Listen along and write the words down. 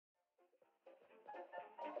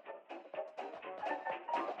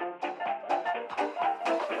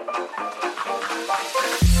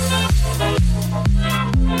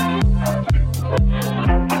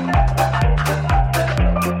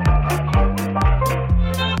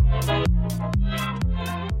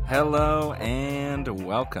Hello and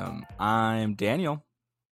welcome. I'm Daniel.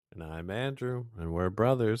 And I'm Andrew, and we're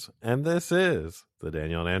brothers, and this is the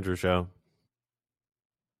Daniel and Andrew Show,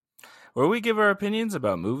 where we give our opinions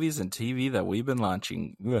about movies and TV that we've been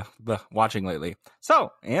watching lately.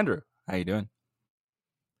 So, Andrew, how you doing?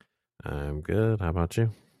 I'm good. How about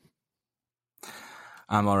you?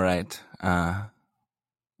 I'm all right.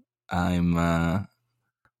 I'm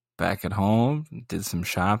back at home, did some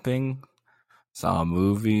shopping, saw a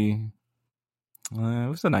movie. It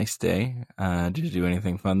was a nice day. Did you do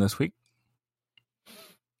anything fun this week?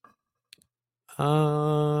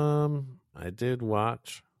 I did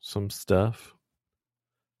watch some stuff.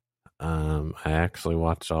 I actually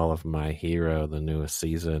watched all of My Hero, the newest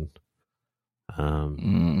season. I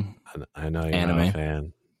know you're Anime. not a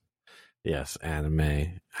fan. Yes,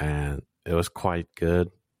 anime, and it was quite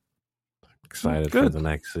good. Excited for the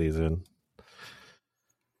next season.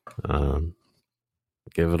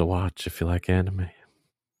 Give it a watch if you like anime.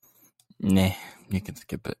 Nah, you can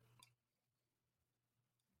skip it.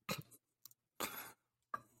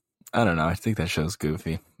 I don't know. I think that show's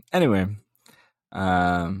goofy. Anyway,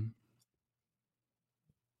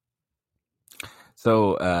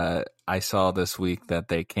 so I saw this week that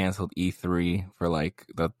they canceled E3 for like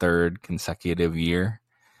the third consecutive year,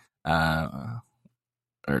 or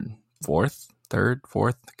fourth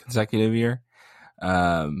consecutive year.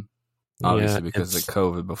 Obviously because of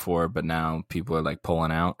COVID before, but now people are like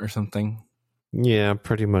pulling out or something. Yeah,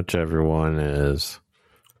 pretty much everyone is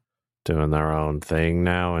doing their own thing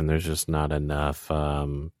now, and there's just not enough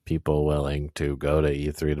people willing to go to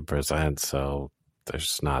E3 to present, so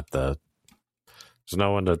there's no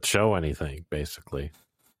one to show anything, basically.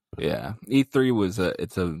 Yeah, E3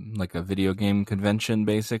 it's a video game convention,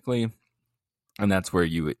 basically, and that's where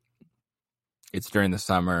it's during the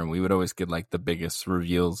summer, and we would always get like the biggest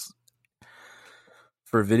reveals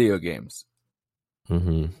for video games.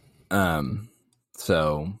 Mm-hmm.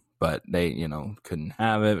 So, but they, couldn't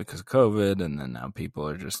have it because of COVID, and then now people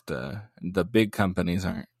are just the big companies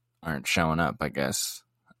aren't showing up, I guess.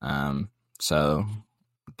 So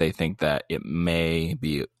they think that it may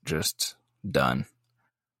be just done.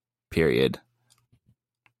 Period.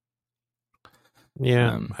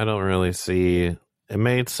 Yeah, I don't really see it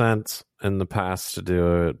made sense in the past to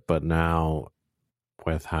do it, but now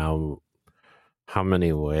with how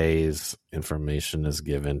many ways information is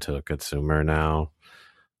given to a consumer now,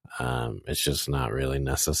 it's just not really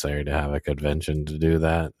necessary to have a convention to do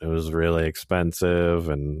that. It was really expensive,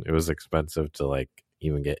 and it was expensive to like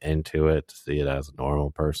even get into it, to see it as a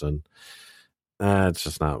normal person. It's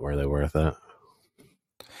just not really worth it.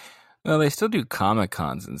 Well, they still do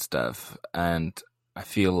Comic-Cons and stuff, and I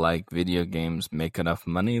feel like video games make enough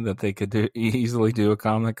money that they could easily do a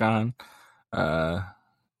Comic-Con.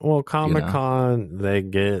 Well, Comic-Con, they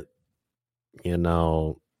get,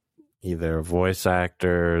 either voice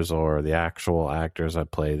actors or the actual actors that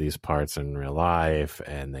play these parts in real life,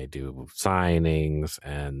 and they do signings,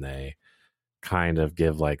 and they kind of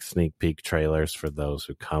give like sneak peek trailers for those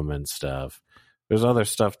who come and stuff. There's other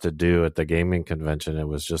stuff to do at the gaming convention. It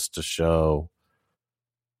was just to show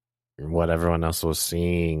what everyone else was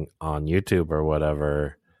seeing on YouTube or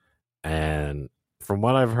whatever. And from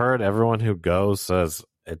what I've heard, everyone who goes says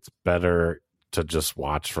it's better to just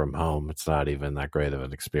watch from home. It's not even that great of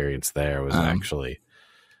an experience there. It was it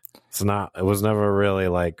was never really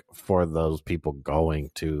like for those people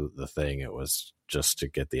going to the thing. It was just to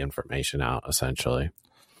get the information out, essentially.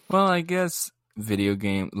 Well, I guess video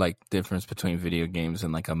game, like difference between video games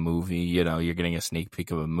and like a movie, you're getting a sneak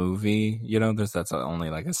peek of a movie, that's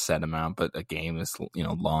only like a set amount, but a game is,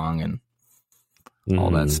 long and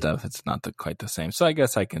all that stuff. It's not quite the same. So I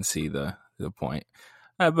guess I can see the point.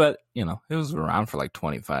 But, it was around for like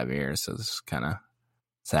 25 years, so it's kind of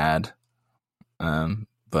sad.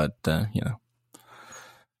 But,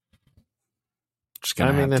 just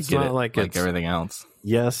gonna have to get it like everything else.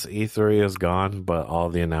 Yes, E3 is gone, but all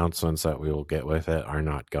the announcements that we will get with it are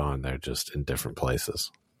not gone. They're just in different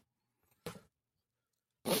places.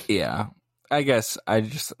 Yeah. I guess I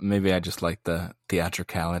just like the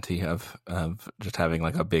theatricality of just having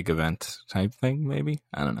like a big event type thing, maybe.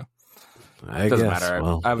 I don't know. It doesn't matter.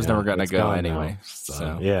 Well, I was never going to go anyway.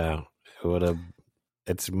 So yeah, it would have.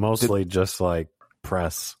 It's mostly just like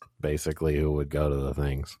press, basically, who would go to the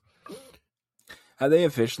things. Have they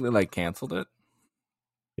officially like canceled it?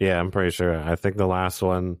 Yeah, I'm pretty sure. I think the last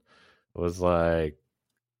one was like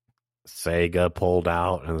Sega pulled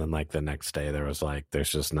out, and then like the next day there was like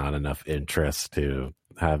there's just not enough interest to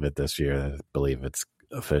have it this year. I believe it's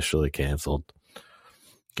officially canceled.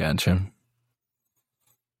 Gotcha.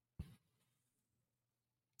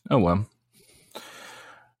 Oh well.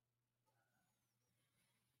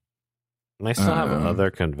 They still have other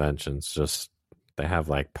conventions, just they have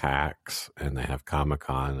like PAX and they have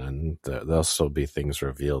Comic-Con, and there'll still be things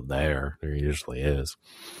revealed there. There usually is.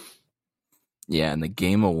 Yeah, and the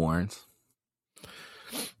Game Awards.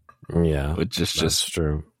 Yeah, which is just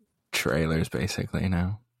true. Trailers basically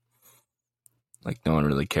now. Like no one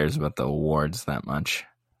really cares about the awards that much.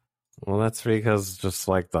 Well, that's because just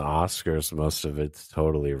like the Oscars, most of it's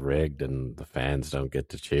totally rigged and the fans don't get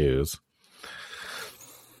to choose.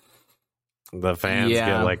 The fans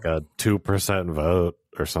get like a 2% vote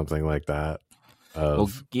or something like that. Well,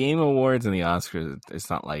 Game Awards and the Oscars, it's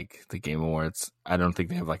not like the Game Awards. I don't think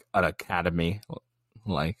they have like an academy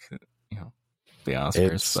like, you know, the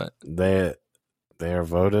Oscars. But they are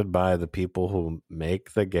voted by the people who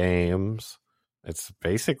make the games. It's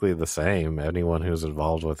basically the same. Anyone who's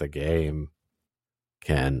involved with a game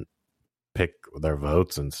can pick their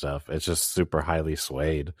votes and stuff. It's just super highly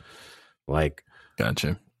swayed. Like,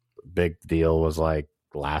 gotcha. Big deal was like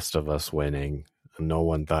Last of Us winning. No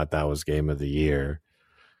one thought that was Game of the Year.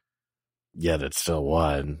 Yet it still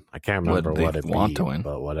won. I can't remember what it beat,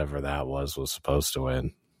 but whatever that was supposed to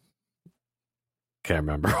win. Can't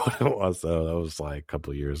remember what it was though. That was like a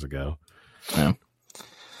couple of years ago.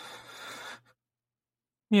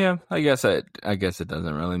 Yeah, I guess it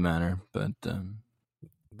doesn't really matter, but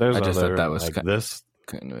there's I just thought that was like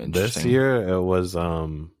kind of interesting. This year it was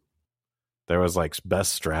there was like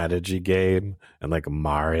best strategy game, and like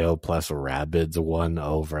Mario plus Rabbids won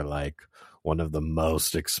over like one of the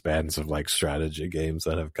most expensive like strategy games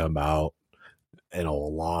that have come out in a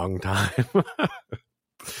long time.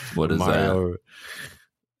 What is Mario,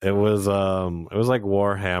 that? It was like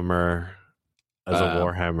Warhammer as a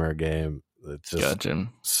Warhammer game. It's just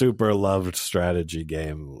super loved strategy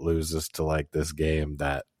game loses to like this game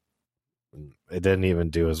that it didn't even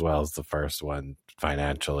do as well as the first one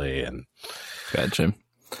financially. And gotcha.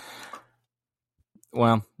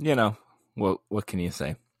 Well, you know, what can you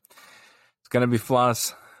say? It's gonna be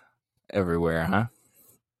flaws everywhere, huh?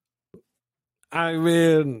 I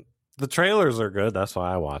mean, the trailers are good. That's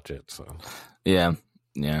why I watch it. So yeah.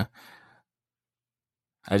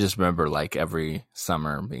 I just remember like every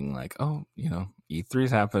summer being like, oh, you know,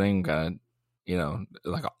 E3's happening. Got, you know,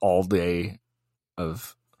 like all day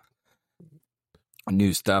of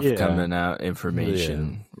new stuff coming out,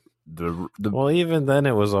 information. Yeah. Well, even then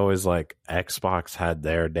it was always like Xbox had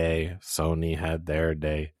their day, Sony had their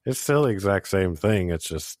day. It's still the exact same thing. It's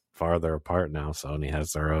just farther apart now. Sony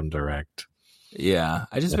has their own direct. Yeah,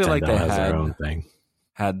 I just feel like they had their own thing.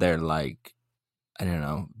 Had their like, I don't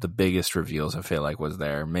know, the biggest reveals I feel like was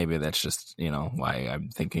there. Maybe that's just, you know, why I'm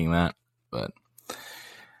thinking that. But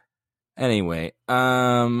anyway,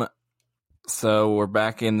 so we're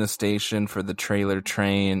back in the station for the trailer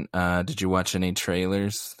train. Did you watch any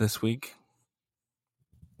trailers this week?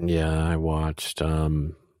 Yeah, I watched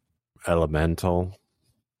Elemental.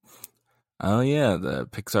 Oh yeah, the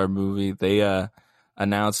Pixar movie. They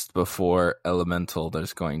announced before Elemental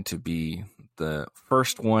there's going to be the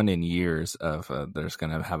first one in years of there's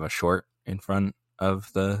going to have a short in front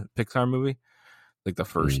of the Pixar movie. Like the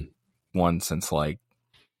first one since like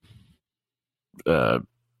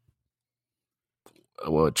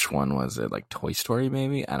which one was it? Like Toy Story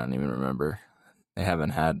maybe? I don't even remember. They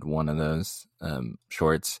haven't had one of those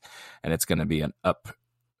shorts, and it's going to be an Up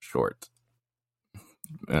short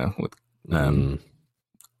with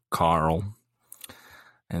Carl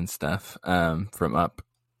and stuff from Up.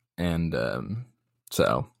 And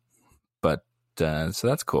so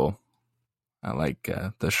that's cool. I like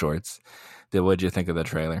the shorts. What did you think of the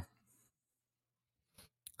trailer?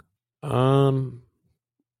 I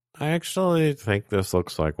actually think this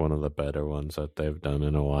looks like one of the better ones that they've done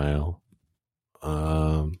in a while.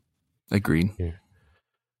 Agreed. Yeah.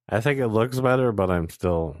 I think it looks better, but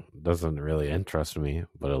doesn't really interest me,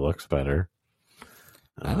 but it looks better.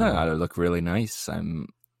 I thought it looked really nice.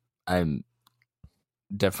 I'm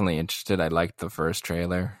definitely interested. I liked the first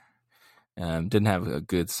trailer. Didn't have a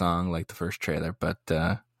good song like the first trailer, but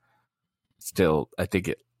still, I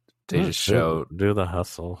think they just showed. Do the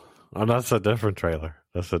hustle. Oh, that's a different trailer.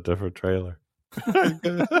 That's a different trailer. That's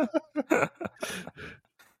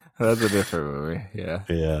a different movie. Yeah.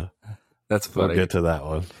 Yeah. That's funny. We'll get to that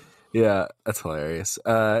one. Yeah, that's hilarious.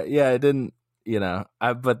 Yeah, I didn't,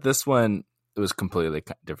 but this one, it was completely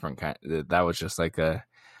different kind. That was just like that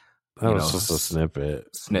was just a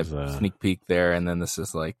sneak peek there, and then this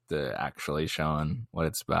is like the actually showing what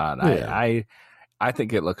it's about. Yeah. I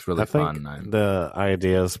think it looks really fun. The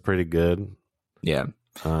idea is pretty good. Yeah.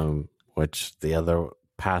 Which the other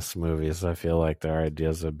past movies, I feel like their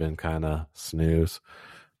ideas have been kind of snooze.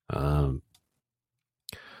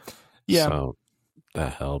 Yeah. So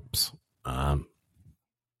that helps. I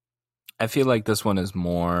feel like this one is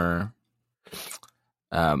more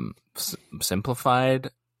simplified,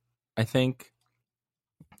 I think,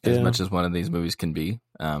 as much as one of these movies can be.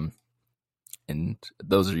 And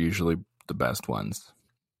those are usually the best ones.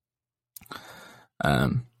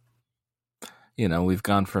 We've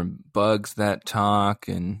gone from bugs that talk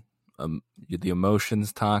and the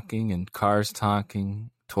emotions talking and cars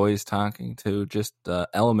talking, toys talking, to just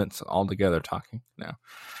elements all together talking now.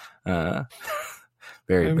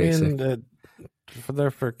 Very basic.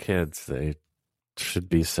 They're for kids. They should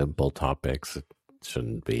be simple topics. It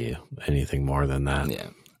shouldn't be anything more than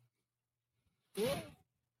that.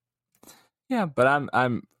 Yeah, but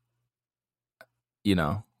I'm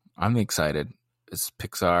excited. It's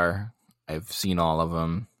Pixar. I've seen all of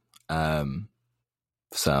them.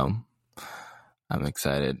 So I'm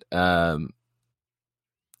excited. Well,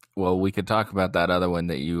 we could talk about that other one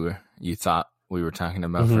that you thought we were talking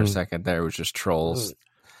about for a second there, which is Trolls.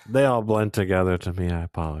 They all blend together to me. I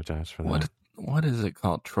apologize for that. What is it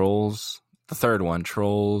called? Trolls? The third one,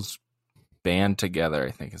 Trolls Band Together,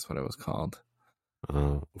 I think is what it was called.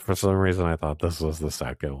 For some reason, I thought this was the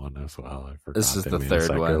second one as well. I forgot. This is the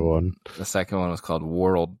third one. The second one was called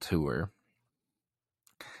World Tour.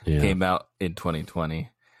 Yeah. Came out in 2020.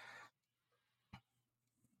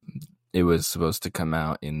 It was supposed to come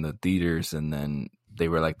out in the theaters, and then they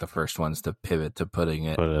were like the first ones to pivot to putting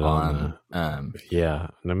it on. And it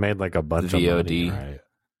made like a bunch of VOD, money, right?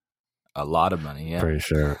 A lot of money, yeah. Pretty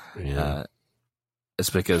sure. Yeah. It's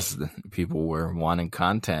because people were wanting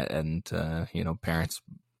content, and parents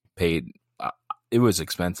paid. It was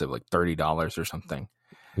expensive, like $30 or something,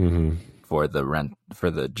 for the rent, for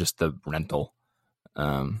the rental.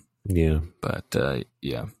 But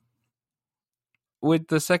with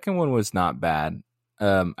the second one was not bad.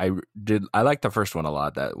 I liked the first one a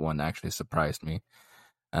lot. That one actually surprised me.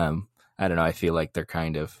 I don't know. I feel like they're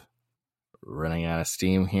kind of running out of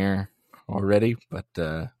steam here already, but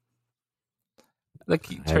the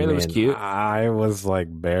trailer was cute. I was like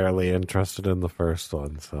barely interested in the first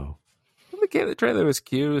one, so the trailer was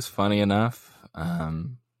cute. It was funny enough.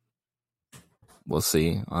 We'll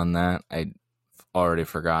see on that. I'd already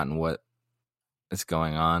forgotten what is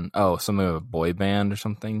going on. Oh, some of a boy band or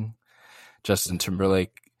something. Justin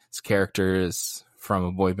Timberlake's character is from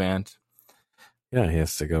a boy band. Yeah, he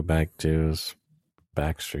has to go back to his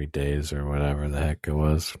Backstreet days or whatever the heck it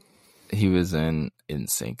was. He was in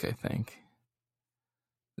Sync, I think.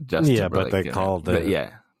 Justin but they called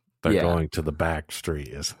it. But they're going to the back street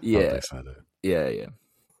is how they said it.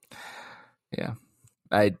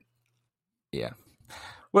 Yeah.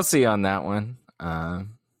 We'll see on that one. I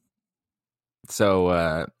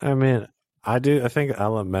think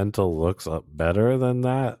Elemental looks up better than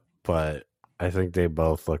that, but I think they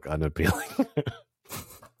both look unappealing.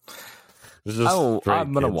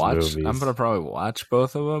 I'm gonna watch. Movies. I'm gonna probably watch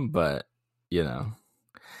both of them, but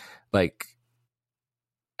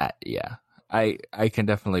I can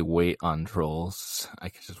definitely wait on Trolls. I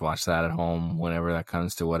can just watch that at home whenever that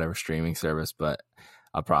comes to whatever streaming service, but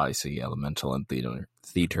I'll probably see Elemental in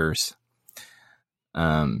theaters.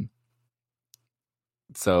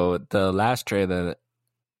 So the last trailer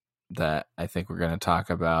that I think we're going to talk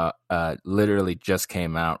about literally just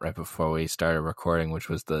came out right before we started recording, which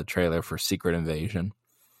was the trailer for Secret Invasion,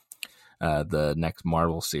 the next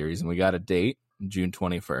Marvel series. And we got a date, June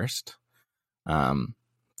 21st.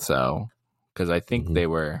 Because I think we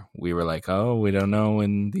were like, oh, we don't know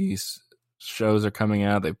when these shows are coming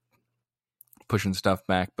out. They're pushing stuff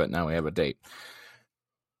back, but now we have a date.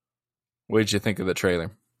 What did you think of the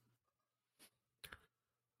trailer?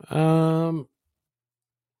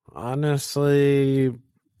 Honestly,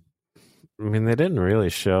 they didn't really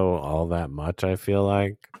show all that much, I feel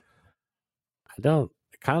like. It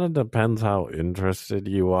kind of depends how interested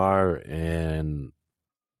you are in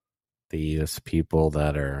these people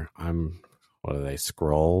that are, what are they,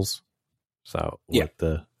 Skrulls? So, I don't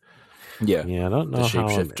know the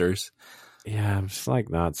shapeshifters. I'm just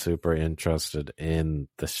not super interested in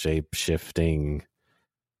the shape-shifting,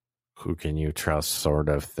 who can you trust sort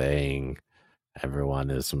of thing. Everyone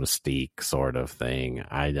is Mystique sort of thing.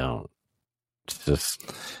 I don't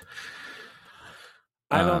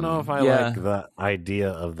know if I like the idea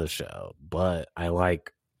of the show, but I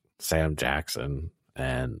like Sam Jackson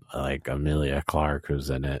and I like Emilia Clarke, who's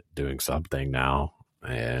in it doing something now.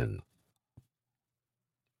 And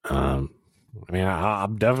I'm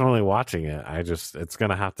definitely watching it. It's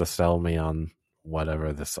going to have to sell me on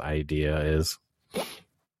whatever this idea is.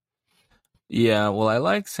 Yeah, well, I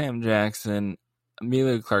like Sam Jackson.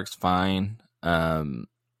 Emilia Clarke's fine. I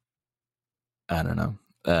don't know.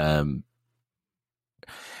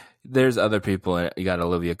 There's other people. You got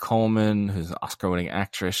Olivia Colman, who's an Oscar-winning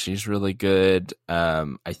actress. She's really good.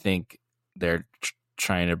 I think they're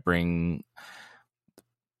trying to bring,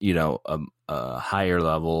 a higher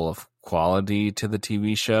level of quality to the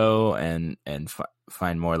TV show, and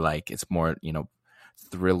find more like it's more,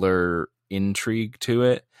 thriller intrigue to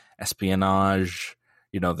it, espionage.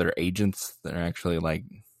 They're agents that are actually like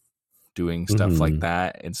doing stuff like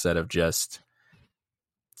that instead of just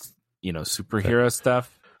superhero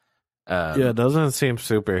stuff. It doesn't seem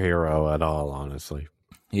superhero at all, honestly.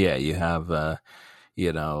 Yeah, you have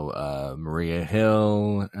Maria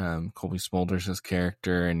Hill, Colby Smulders'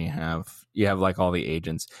 character, and you have like all the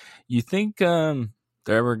agents. You think they're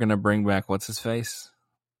ever gonna bring back what's his face,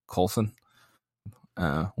 Coulson?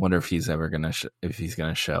 Wonder if he's ever gonna if he's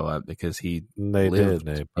gonna show up, because they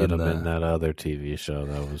put him in that other TV show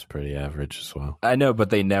that was pretty average as well. I know, but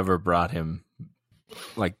they never brought him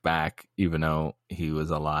like back, even though he was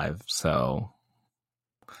alive. So,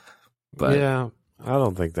 but yeah, I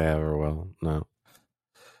don't think they ever will. No,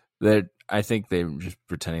 I think they're just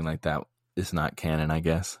pretending like that is not canon. I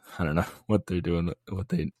guess I don't know what they're doing,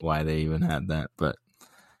 why they even had that, but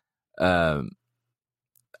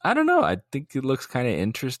I don't know. I think it looks kind of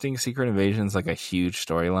interesting. Secret Invasion's like a huge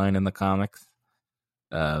storyline in the comics.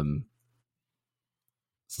 It's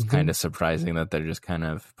kind of surprising that they're just kind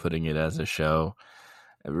of putting it as a show.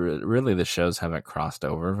 Really, the shows haven't crossed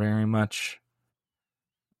over very much.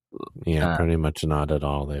 Yeah, pretty much not at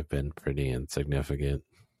all. They've been pretty insignificant.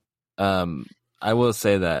 I will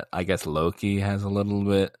say that I guess Loki has a little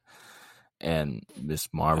bit, and Miss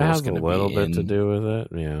Marvel's going to be a little bit to do with it.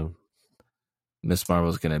 Yeah, Miss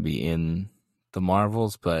Marvel's going to be in the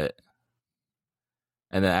Marvels, and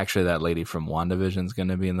then actually that lady from WandaVision's going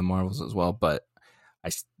to be in the Marvels as well. But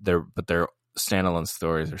their standalone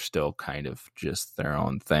stories are still kind of just their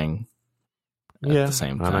own thing. At the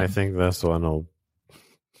same time, and I think this one will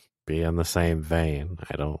be in the same vein.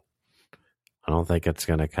 I don't think it's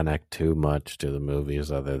going to connect too much to the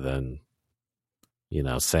movies, other than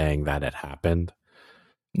saying that it happened.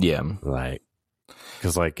 Yeah, like,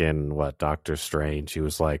 because like in Doctor Strange, he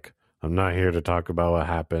was like, "I'm not here to talk about what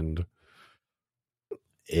happened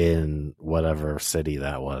in whatever city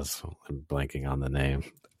that was." I'm blanking on the name.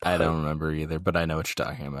 I don't remember either, but I know what you're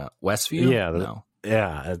talking about. Westview?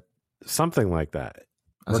 Something like that.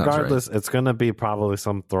 Regardless, right. It's going to be probably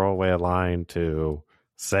some throwaway line to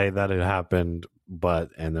say that it happened,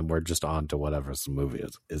 and then we're just on to whatever the movie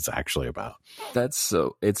is actually about. It's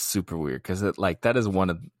super weird, because that is one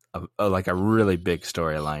of like a really big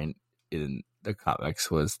storyline in the comics,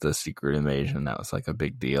 was the Secret Invasion. That was like a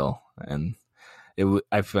big deal, and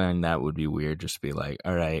I find that would be weird, just to be like,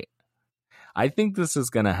 all right, I think this is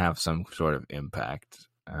going to have some sort of impact.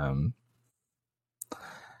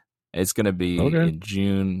 It's going to be in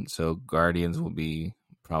June, so Guardians will be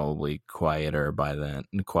probably quiet by then,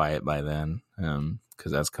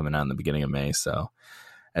 because that's coming out in the beginning of May. So,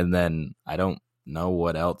 and then I don't know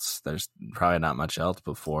what else. There's probably not much else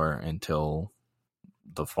until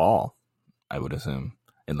the fall, I would assume,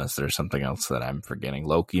 unless there's something else that I'm forgetting.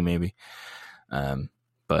 Loki, maybe.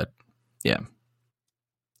 But yeah.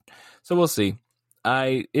 So we'll see.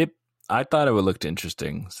 I thought it would look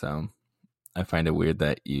interesting, so I find it weird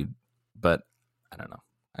that but I don't know.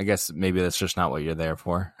 I guess maybe that's just not what you're there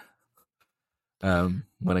for. When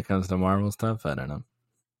it comes to Marvel stuff, I don't know.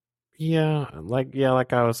 Yeah, like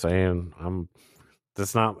I was saying,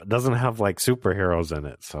 it doesn't have like superheroes in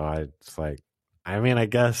it, so I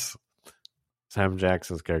guess Sam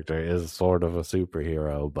Jackson's character is sort of a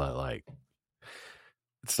superhero, but like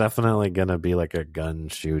it's definitely gonna be like a gun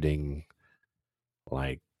shooting,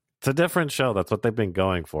 like it's a different show. That's what they've been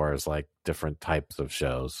going for, is like different types of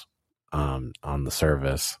shows on the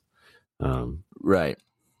service. Right.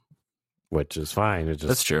 Which is fine.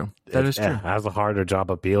 That's true. That is true. It has a harder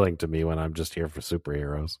job appealing to me when I'm just here for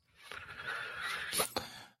superheroes.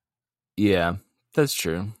 Yeah, that's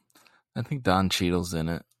true. I think Don Cheadle's in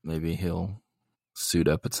it. Maybe he'll suit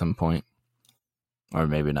up at some point. Or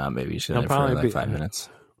maybe not. Maybe he's in it for like 5 minutes.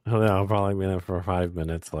 I'll probably be there for 5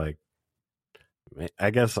 minutes. Like,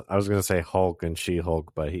 I guess I was going to say Hulk and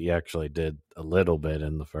She-Hulk, but he actually did a little bit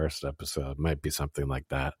in the first episode. Might be something like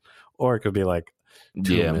that. Or it could be like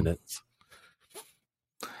 2 minutes.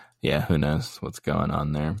 Yeah, who knows what's going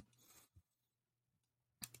on there.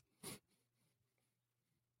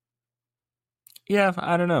 Yeah,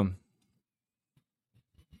 I don't know.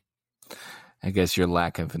 I guess your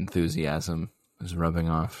lack of enthusiasm is rubbing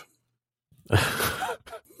off.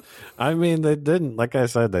 I mean, they didn't, like I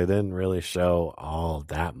said, they didn't really show all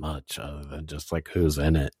that much other than just like who's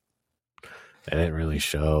in it. They didn't really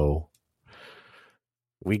show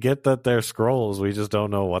We get that they're scrolls. We just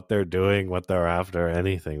don't know what they're doing, what they're after,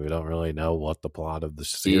 anything. We don't really know what the plot of the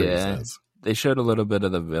series Yeah, is. they showed a little bit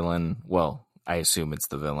of the villain. Well, I assume it's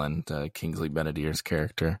the villain, Kingsley Benadir's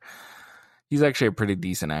character. He's actually a pretty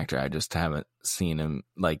decent actor. I just haven't seen him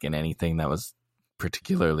like in anything that was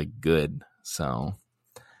particularly good. So,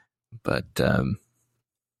 but the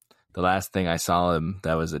last thing I saw him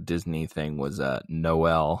that was a Disney thing was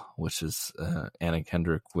Noelle, which is Anna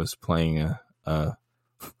Kendrick was playing a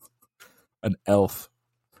an elf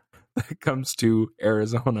that comes to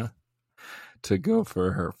Arizona to go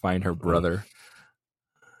find her brother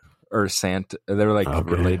or Santa. They were like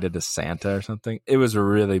related to Santa or something. It was a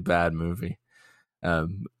really bad movie. I've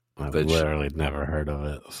literally never heard of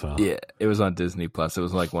it. So yeah, it was on Disney Plus. It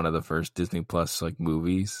was like one of the first Disney Plus like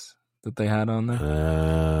movies that they had on there.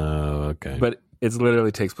 Okay. But it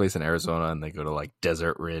literally takes place in Arizona, and they go to like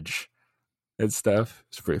Desert Ridge and stuff.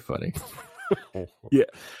 It's pretty funny. Yeah,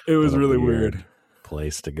 it was really weird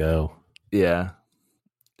place to go. Yeah.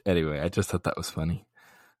 Anyway, I just thought that was funny.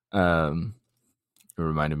 It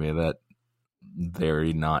reminded me of that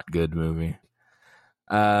very not good movie.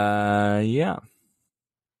 Yeah.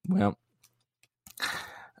 Well,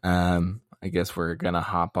 I guess we're gonna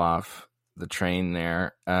hop off the train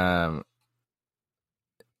there.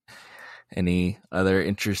 Any other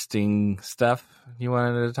interesting stuff you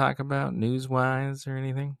wanted to talk about, news-wise or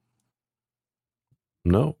anything?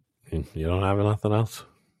 No, you don't have nothing else?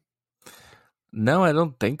 No, I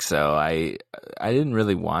don't think so. I didn't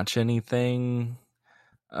really watch anything.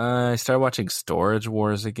 I started watching Storage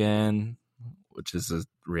Wars again, which is a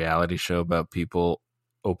reality show about people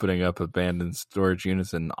opening up abandoned storage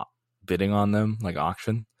units and bidding on them, like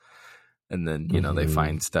auction. And then, they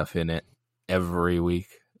find stuff in it every week.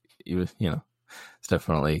 It's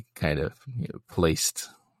definitely kind of placed,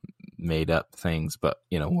 made up things, but,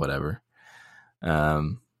 whatever.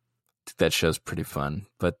 That show's pretty fun.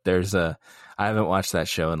 But I haven't watched that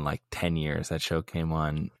show in like 10 years. That show came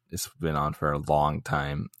on, it's been on for a long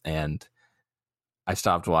time. And I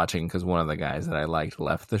stopped watching because one of the guys that I liked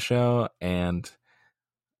left the show, and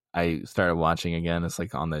I started watching again. It's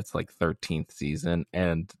like on its like 13th season,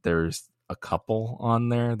 and there's a couple on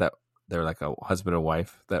there that they're like a husband and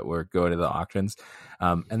wife that were going to the auctions,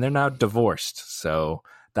 and they're now divorced. So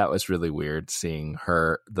that was really weird seeing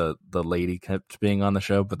the lady kept being on the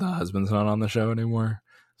show, but the husband's not on the show anymore.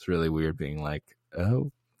 It's really weird being like,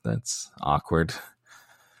 oh, that's awkward.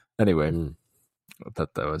 Anyway, I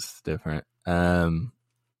thought that was different.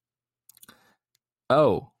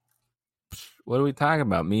 Oh, what are we talking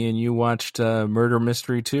about? Me and you watched Murder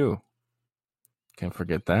Mystery 2. Can't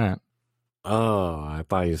forget that. Oh, I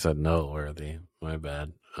thought you said noteworthy. My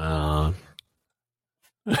bad.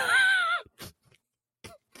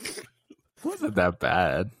 Wasn't that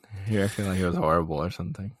bad. You're acting like it was horrible or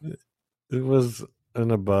something. It was an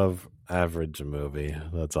above average movie.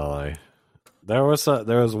 That's all there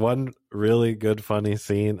was one really good funny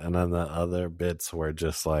scene, and then the other bits were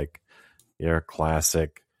just like your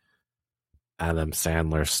classic Adam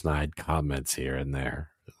Sandler snide comments here and there.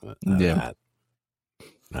 Yeah.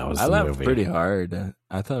 That was I the laughed movie. pretty hard.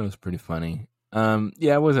 I thought it was pretty funny.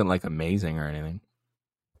 Yeah, it wasn't like amazing or anything.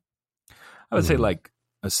 I would say like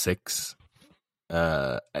a 6.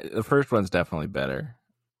 The first one's definitely better.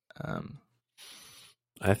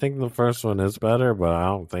 I think the first one is better, but I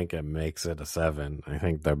don't think it makes it a 7. I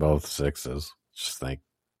think they're both 6s. Just think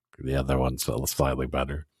the other one's slightly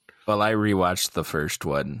better. Well, I rewatched the first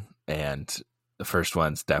one, and the first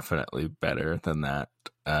one's definitely better than that,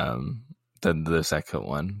 than the second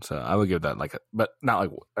one. So I would give that but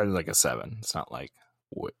not like a 7. It's not like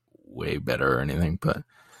way better or anything, but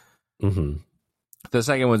the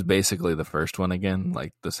second one's basically the first one again,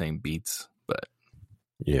 like the same beats, but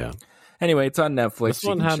yeah. Anyway, it's on Netflix. This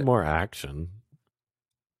one had more action.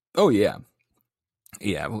 Oh, yeah.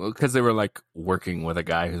 Yeah, because they were like working with a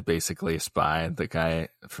guy who's basically a spy. The guy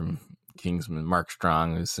from Kingsman, Mark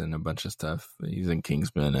Strong, who's in a bunch of stuff. He's in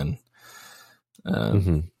Kingsman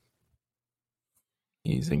and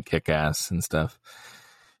he's in Kick-Ass and stuff.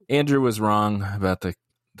 Andrew was wrong about the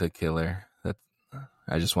killer. That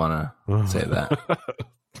I just want to say that.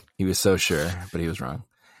 He was so sure, but he was wrong.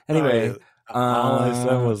 Anyway... all I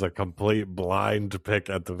said was a complete blind pick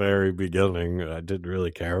at the very beginning. I didn't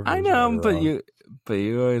really care. I know, but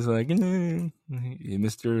you always like, you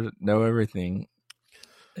Mr. Know Everything.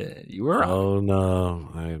 You were wrong. Oh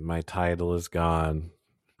no, my title is gone.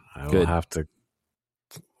 I will have to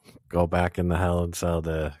go back in the Hell in Cell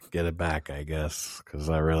to get it back, I guess, because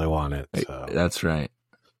I really want it. So. That's right.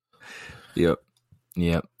 Yep.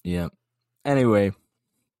 Anyway,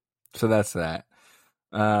 so that's that.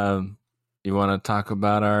 You want to talk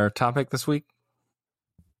about our topic this week?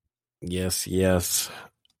 Yes, yes.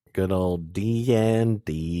 Good old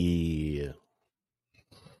D&D.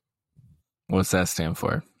 What's that stand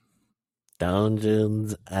for?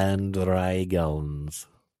 Dungeons and Dragons.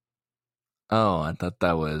 Oh, I thought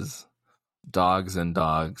that was Dogs and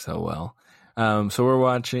Dogs. Oh, well.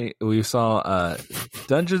 So we saw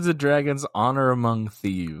Dungeons and Dragons Honor Among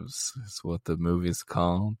Thieves. Is what the movie's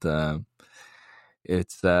called.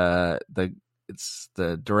 It's the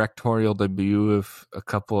directorial debut of a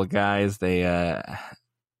couple of guys. They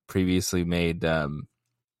previously made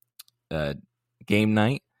Game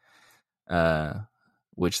Night,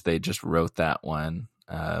 which they just wrote that one.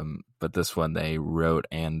 But this one they wrote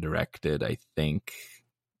and directed, I think,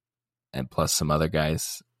 and plus some other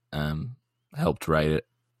guys helped write it.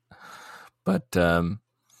 But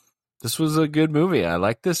this was a good movie. I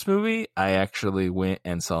like this movie. I actually went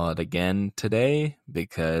and saw it again today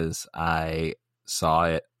because I saw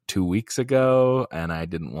it 2 weeks ago and I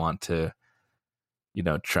didn't want to,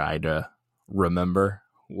 try to remember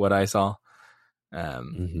what I saw.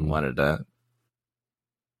 Wanted to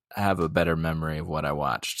have a better memory of what I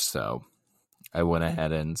watched. So I went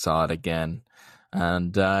ahead and saw it again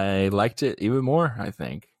and I liked it even more, I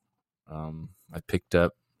think. I picked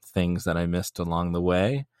up things that I missed along the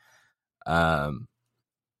way. I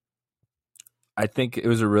think it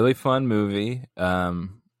was a really fun movie.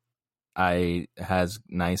 I has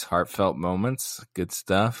nice heartfelt moments, good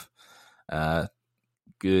stuff.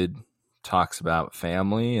 Good talks about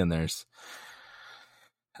family, and there's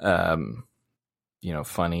funny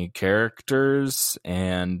characters,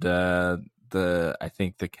 and I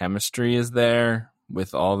think the chemistry is there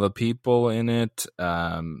with all the people in it.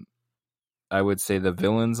 I would say the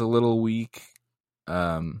villain's a little weak.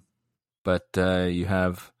 But you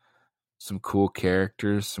have some cool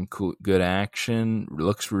characters, some good action. It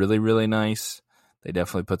looks really, really nice. They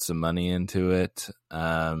definitely put some money into it.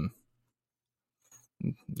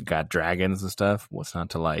 Got dragons and stuff. What's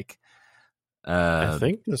not to like? I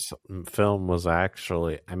think this film was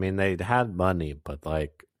actually, they had money, but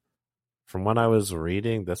like from what I was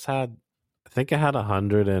reading, I think it had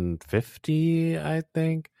 150, I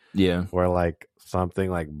think. Yeah. Where like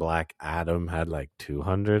something like Black Adam had like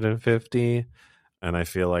 250. And I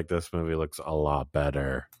feel like this movie looks a lot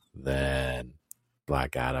better than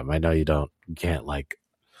Black Adam. I know you're not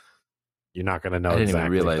going to know. I didn't exactly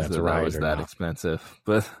even realize that right was that expensive,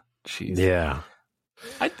 but jeez. Yeah.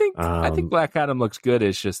 I think Black Adam looks good.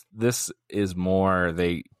 It's just, this is more,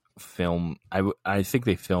 they film, I think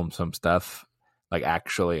they filmed some stuff like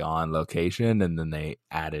actually on location and then they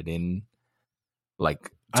added in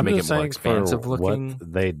like to make it more expansive looking.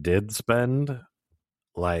 What they did spend,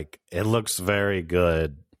 like, it looks very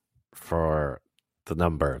good for the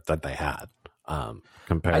number that they had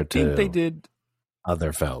compared to, I think they did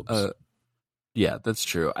other films. Yeah, that's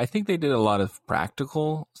true. I think they did a lot of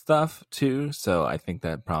practical stuff too, so I think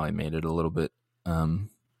that probably made it a little bit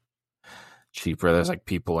cheaper. There's like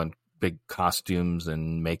people in big costumes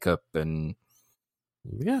and makeup and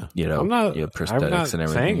prosthetics I'm not and everything.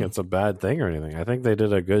 Saying it's a bad thing or anything. I think they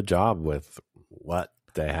did a good job with what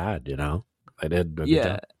they had. They did.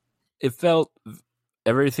 Yeah,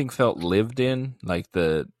 everything felt lived in. Like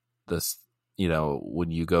the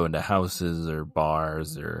when you go into houses or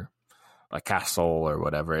bars or a castle or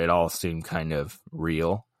whatever, it all seemed kind of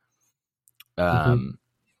real. Yeah,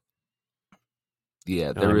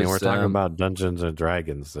 we're talking about Dungeons and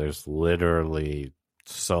Dragons. There's literally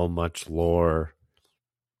so much lore,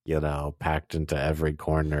 packed into every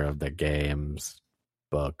corner of the games,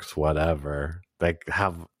 books, whatever. They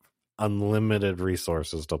have unlimited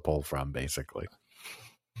resources to pull from, basically.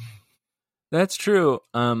 That's true.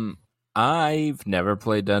 I've never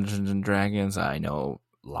played Dungeons and Dragons. I know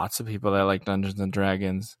lots of people that like Dungeons and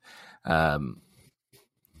Dragons. Most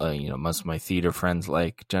of my theater friends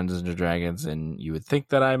like Dungeons and Dragons, and you would think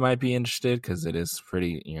that I might be interested because it is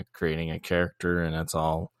pretty, creating a character and it's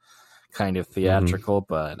all kind of theatrical.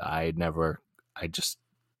 But I don't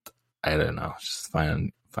know, just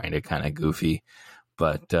find it kind of goofy.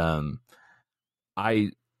 But because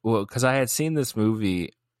I had seen this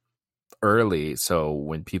movie early, so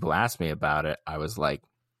when people asked me about it, I was like,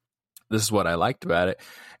 this is what I liked about it.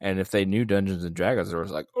 And if they knew Dungeons and Dragons, it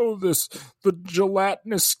was like, the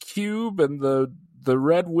gelatinous cube and the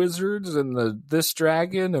red wizards and this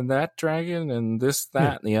dragon and that dragon and this,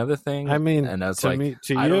 that, and the other thing. And I was I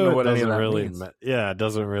don't know what any of that means. It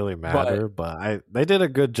doesn't really matter. But they did a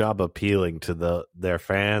good job appealing to their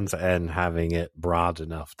fans and having it broad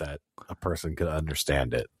enough that a person could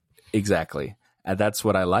understand it. Exactly. And that's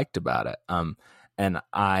what I liked about it. And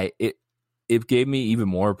it gave me even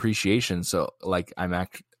more appreciation. So like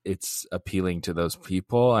it's appealing to those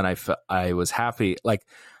people, and I was happy. Like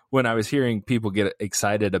when I was hearing people get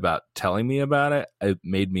excited about telling me about it, it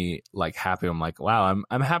made me like happy. I'm like, wow,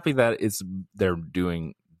 I'm happy that they're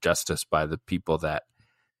doing justice by the people that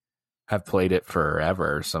have played it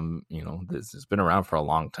forever. Some, this has been around for a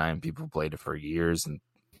long time. People played it for years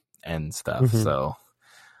and stuff. Mm-hmm. So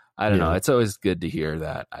I don't know. Yeah. It's always good to hear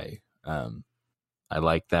that. I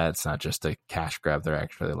like that. It's not just a cash grab. They're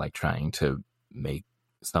actually like trying to make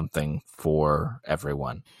something for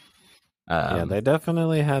everyone. Yeah, they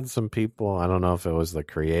definitely had some people. I don't know if it was the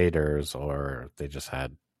creators or they just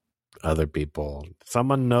had other people.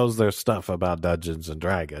 Someone knows their stuff about Dungeons and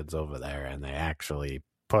Dragons over there, and they actually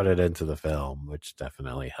put it into the film, which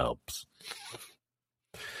definitely helps.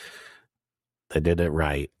 They did it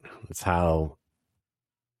right. It's how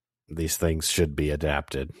these things should be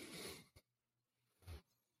adapted.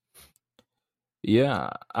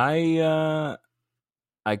 Yeah, I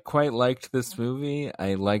quite liked this movie.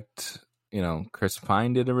 I liked, Chris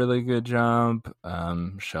Pine did a really good job.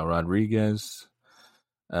 Michelle Rodriguez.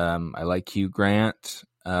 I like Hugh Grant.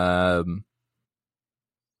 Yeah,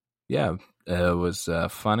 it was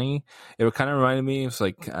funny. It kind of reminded me of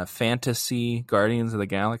like fantasy Guardians of the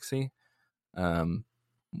Galaxy.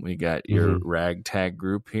 We got your ragtag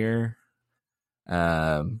group here,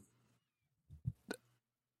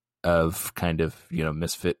 of kind of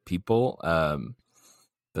misfit people,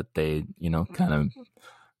 but they kind of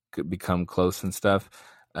could become close and stuff.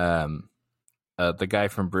 The guy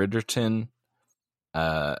from Bridgerton,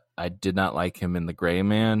 I did not like him in The Gray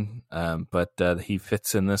Man, but he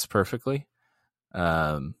fits in this perfectly,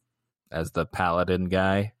 as the paladin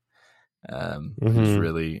guy. He's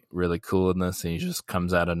really, really cool in this, and he just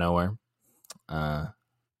comes out of nowhere to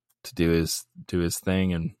do his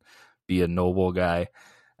thing and be a noble guy.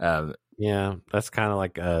 Yeah, that's kind of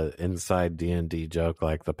like a inside D&D joke.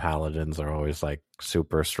 Like the paladins are always like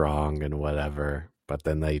super strong and whatever, but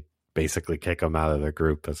then they basically kick them out of the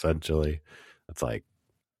group. Essentially, it's like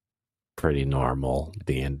pretty normal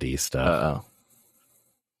D&D stuff.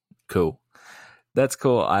 Cool. That's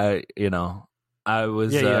cool. I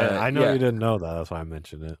was. I know you didn't know that. That's why I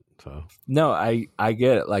mentioned it. So no, I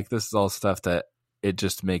get it. Like this is all stuff that it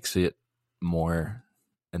just makes it more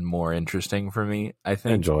and more interesting for me. I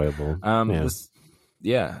think enjoyable. It's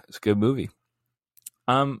a good movie.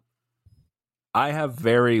 I have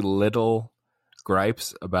very little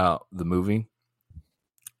gripes about the movie.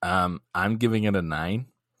 I'm giving it a 9.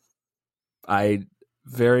 I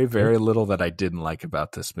very, very little that I didn't like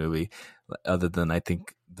about this movie, other than I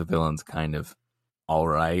think the villain's kind of all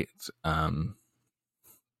right.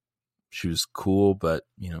 She was cool, but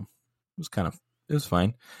it was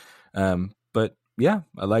fine. But yeah,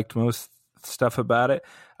 I liked most stuff about it.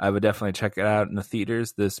 I would definitely check it out in the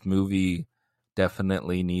theaters. This movie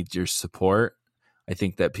definitely needs your support. I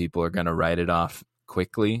think that people are going to write it off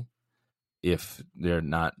quickly if they're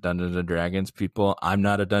not Dungeons and Dragons people. I'm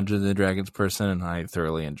not a Dungeons and Dragons person, and I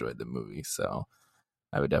thoroughly enjoyed the movie. So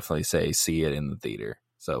I would definitely say see it in the theater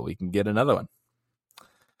so we can get another one.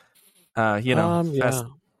 Yeah,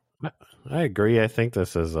 I agree. I think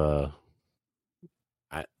this is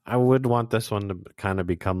I would want this one to kind of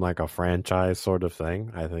become like a franchise sort of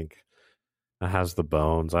thing. I think it has the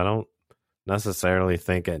bones. I don't necessarily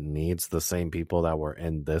think it needs the same people that were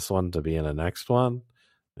in this one to be in the next one.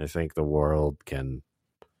 I think the world can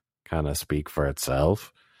kind of speak for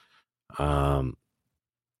itself. I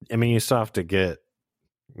mean, you still have to get,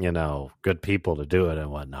 good people to do it and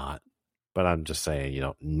whatnot. But I'm just saying you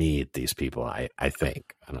don't need these people, I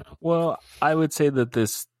think. I don't know. Well, I would say that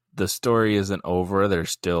the story isn't over. There's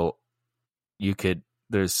still, I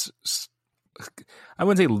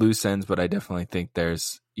wouldn't say loose ends, but I definitely think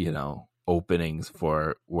there's, openings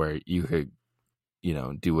for where you could,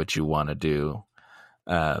 do what you want to do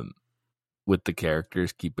with the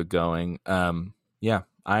characters, keep it going. Yeah,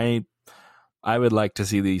 I would like to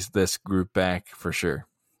see this group back for sure.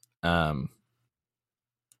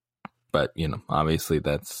 But obviously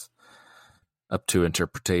that's up to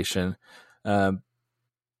interpretation. You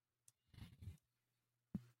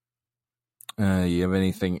have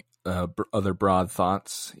anything other broad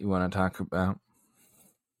thoughts you want to talk about?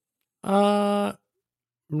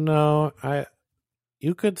 No,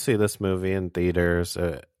 you could see this movie in theaters.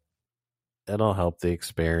 It'll help the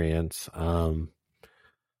experience. I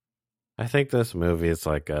think this movie is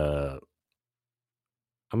like I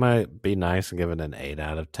might be nice and give it an 8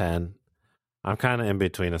 out of 10. I'm kind of in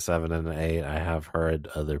between a 7 and an 8. I have heard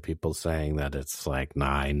other people saying that it's like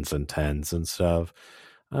 9s and 10s and stuff.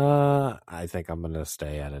 I think I'm going to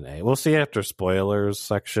stay at an 8. We'll see after spoilers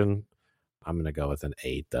section I'm going to go with an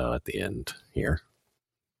 8 though at the end here.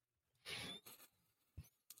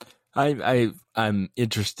 I'm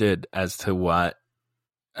interested as to what,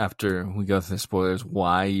 after we go through the spoilers,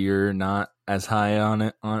 why you're not as high on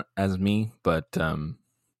it as me, but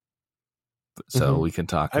so we can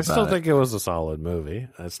talk I still about it. think it was a solid movie.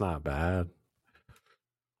 It's not bad.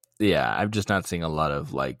 Yeah, I'm just not seeing a lot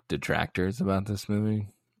of like detractors about this movie.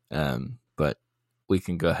 But we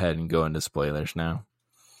can go ahead and go into spoilers now.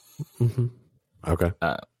 Okay.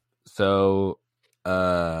 So,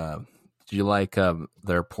 do you like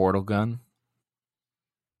their portal gun?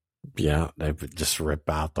 Yeah, they just rip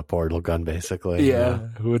out the portal gun basically. Yeah,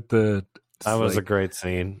 with the that was a great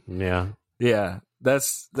scene. Yeah,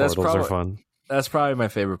 that's portals probably are fun. That's probably my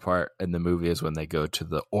favorite part in the movie is when they go to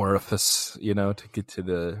the orifice, to get to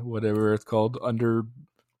the whatever it's called,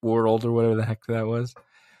 underworld or whatever the heck that was,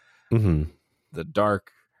 the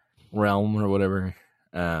dark realm or whatever.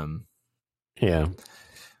 Yeah,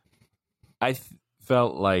 I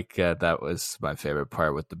felt like that was my favorite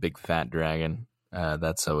part with the big fat dragon.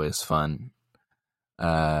 That's always fun.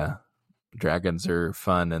 Dragons are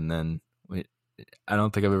fun, and then I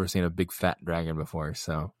don't think I've ever seen a big fat dragon before,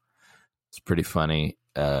 so it's pretty funny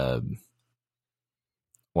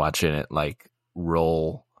watching it like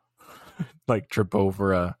roll, like trip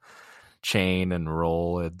over a chain and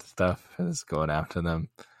roll and stuff as going after them.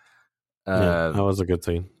 That was a good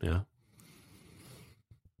scene. Yeah.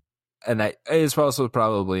 And it's also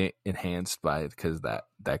probably enhanced by because that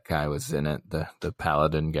guy was in it, the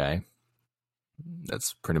paladin guy.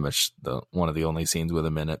 That's pretty much one of the only scenes with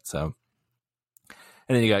him in it. So,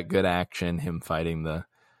 and then you got good action, him fighting the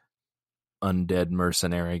undead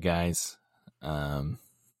mercenary guys. Yeah,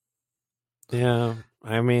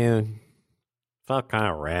 I mean, felt kind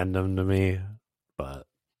of random to me, but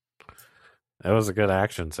it was a good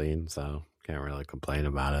action scene, so can't really complain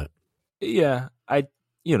about it. Yeah,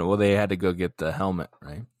 well, they had to go get the helmet,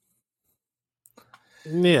 right?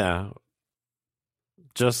 Yeah.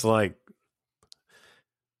 Just like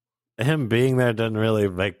him being there didn't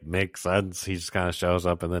really make sense. He just kind of shows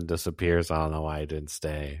up and then disappears. I don't know why he didn't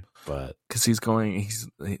stay, but because he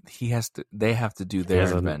has to. They have to do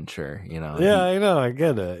their adventure, Yeah, I know. I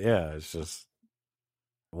get it. Yeah, it's just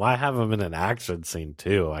why have him in an action scene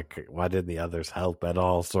too? Like, why didn't the others help at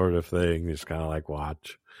all? Sort of thing. Just kind of like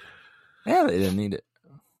watch. Yeah, they didn't need it.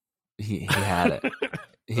 He had it.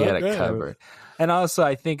 He had it covered. And also,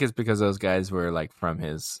 I think it's because those guys were like from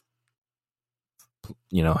his,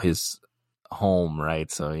 his home, right?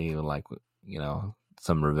 So he like,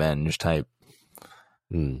 some revenge type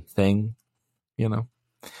thing,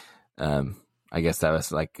 I guess that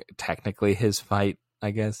was like technically his fight, I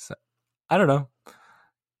guess. I don't know.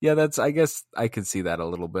 Yeah, I guess I could see that a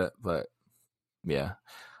little bit, but yeah.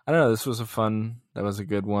 I don't know. That was a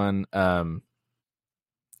good one.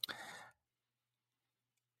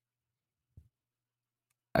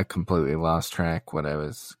 I completely lost track what I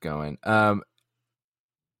was going.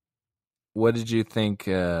 What did you think?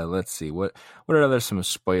 Let's see. What are other some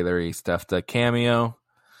spoilery stuff? The cameo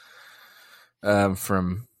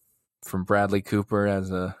from Bradley Cooper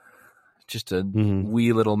as just a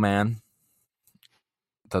wee little man.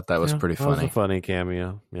 Thought that was pretty funny. That was a funny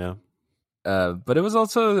cameo. Yeah. But it was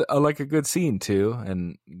also like a good scene too,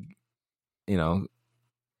 and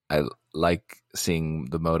I like seeing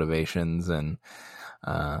the motivations and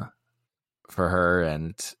for her,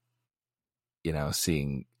 and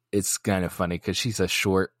seeing it's kind of funny because she's a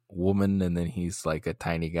short woman and then he's like a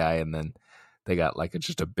tiny guy, and then they got like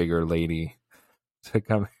just a bigger lady to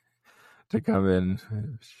come in.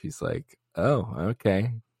 She's like, oh,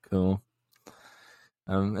 okay, cool.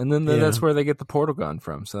 And then that's where they get the portal gun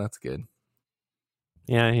from, so that's good.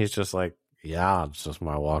 Yeah, he's just like, yeah, it's just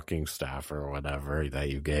my walking staff or whatever that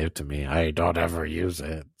you gave to me. I don't ever use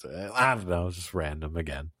it. I don't know, just random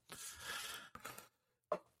again.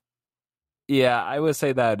 Yeah, I would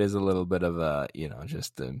say that is a little bit of a,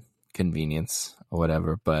 just a convenience or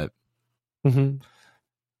whatever, but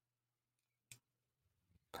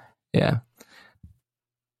yeah.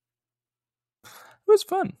 It was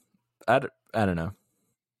fun. I don't know.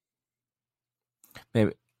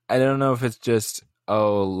 Maybe, I don't know if it's just,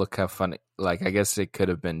 oh, look how funny. Like, I guess it could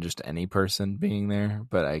have been just any person being there,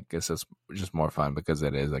 but I guess it's just more fun because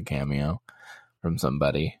it is a cameo from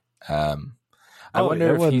somebody. I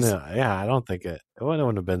wonder if he's... Yeah, I don't think it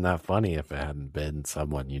wouldn't have been that funny if it hadn't been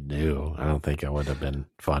someone you knew. I don't think it would have been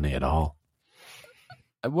funny at all.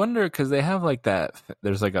 I wonder, because they have like that,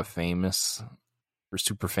 there's like a famous or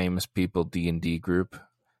super famous people D&D group.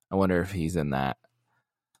 I wonder if he's in that.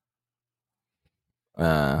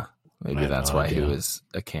 Maybe that's why he was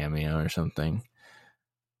a cameo or something.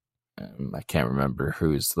 I can't remember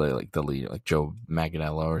who's the lead, like Joe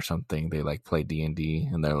Manganiello or something. They like play D&D,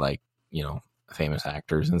 and they're like, famous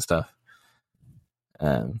actors and stuff.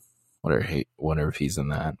 Um, wonder if he's in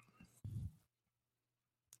that.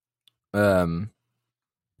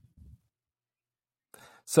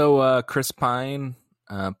 So Chris Pine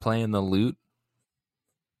playing the lute,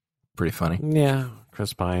 pretty funny. Yeah,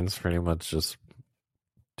 Chris Pine's pretty much just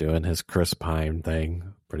doing his Chris Pine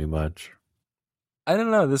thing, pretty much. I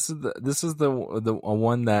don't know. This is the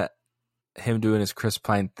one that him doing his Chris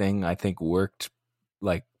Pine thing, I think, worked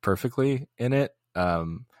like perfectly in it. I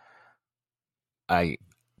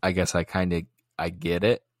guess I get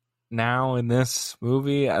it now in this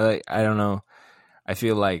movie. I don't know. I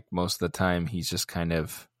feel like most of the time he's just kind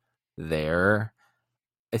of there.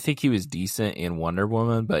 I think he was decent in Wonder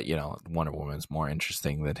Woman, but Wonder Woman's more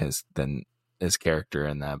interesting than his character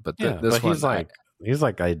in that. But Yeah, this but one, he's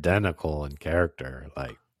like identical in character.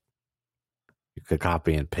 Like you could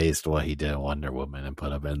copy and paste what he did in Wonder Woman and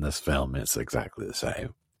put him in this film. It's exactly the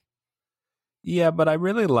same. yeah, but I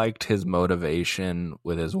really liked his motivation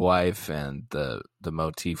with his wife, and the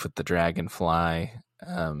motif with the dragonfly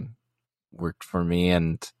worked for me,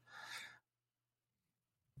 and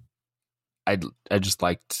I just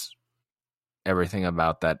liked everything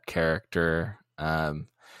about that character.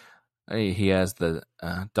 He has the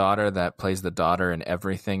daughter that plays the daughter in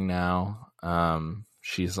everything now.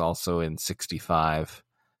 She's also in 65.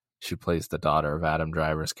 She plays the daughter of Adam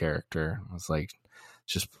Driver's character. It's like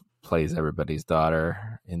just plays everybody's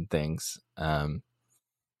daughter in things.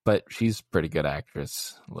 But she's a pretty good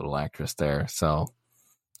actress, little actress there. So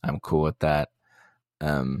I'm cool with that.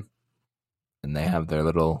 And they have their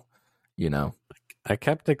little, I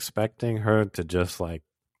kept expecting her to just like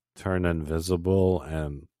turn invisible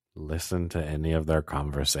and listen to any of their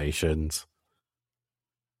conversations.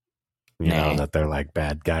 You know, that they're like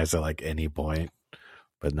bad guys at like any point.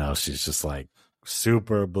 But no, she's just like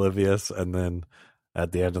super oblivious. And then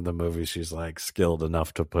at the end of the movie, she's like skilled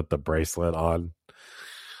enough to put the bracelet on.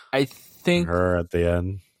 I think her at the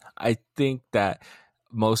end. I think that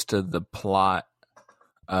most of the plot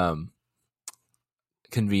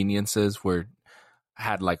conveniences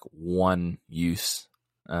had like one use.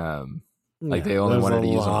 Like they only wanted to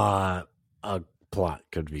use them. A lot of plot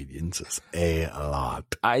conveniences. A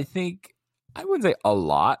lot. I think I wouldn't say a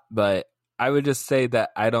lot, but I would just say that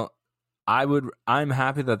I'm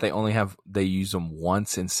happy that they use them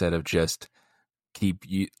once instead of just keep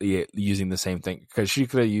using the same thing, because she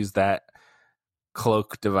could have used that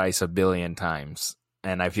cloak device a billion times,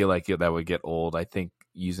 and I feel like that would get old. I think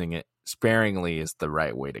using it sparingly is the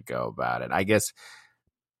right way to go about it. I guess,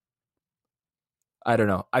 I don't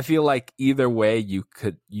know. I feel like either way you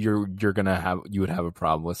would have a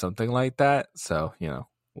problem with something like that. So,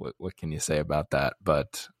 what can you say about that?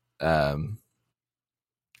 But I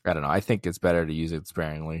don't know. I think it's better to use it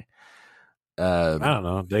sparingly. I don't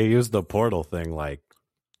know. They used the portal thing like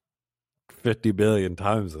 50 billion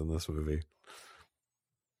times in this movie.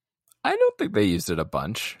 I don't think they used it a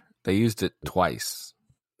bunch. They used it twice.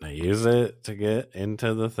 They use it to get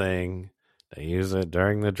into the thing. They use it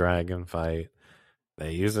during the dragon fight.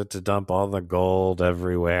 They use it to dump all the gold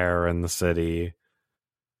everywhere in the city.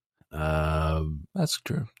 That's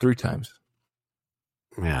true. 3 times.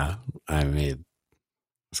 Yeah. I mean,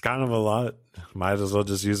 it's kind of a lot. Might as well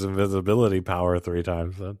just use invisibility power 3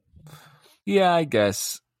 times then. Yeah, I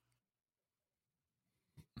guess.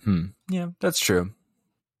 Yeah, that's true.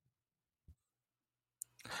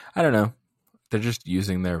 I don't know. They're just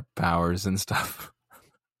using their powers and stuff.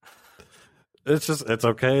 It's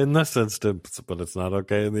okay in this instance, but it's not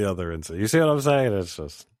okay in the other instance. You see what I'm saying?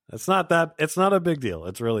 It's not a big deal.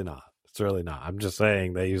 It's really not. I'm just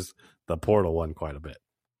saying they use the portal one quite a bit.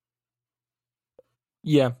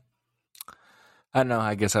 Yeah. I don't know.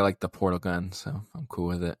 I guess I like the portal gun, so I'm cool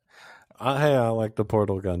with it. Hey, I like the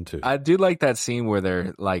portal gun too. I do like that scene where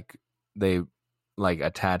they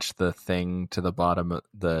attach the thing to the bottom of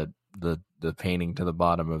the painting to the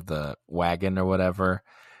bottom of the wagon or whatever,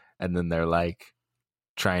 and then they're like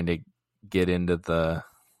trying to get into the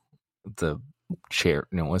chair.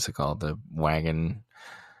 What's it called? The wagon.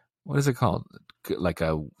 What is it called? Like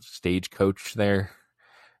a stagecoach there.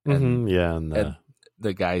 And and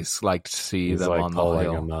the guys like to see them like on the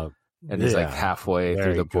hill, and he's like halfway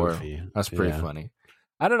through the portal. That's pretty funny.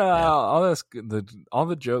 I don't know. Yeah. All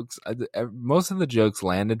the jokes, most of the jokes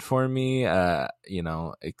landed for me.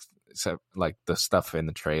 Except like the stuff in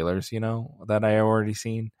the trailers, that I already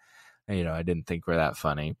seen. And, I didn't think were that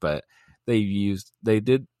funny, but they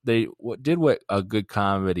did what a good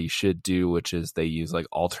comedy should do, which is they use like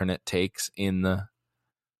alternate takes in the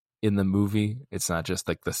in the movie. It's not just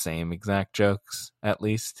like the same exact jokes, at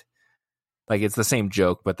least. Like it's the same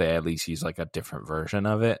joke, but they at least use like a different version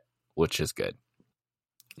of it, which is good.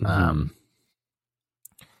 Mm-hmm.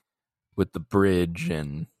 With the bridge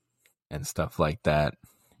and stuff like that,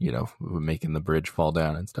 making the bridge fall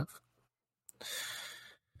down and stuff.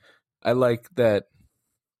 I like that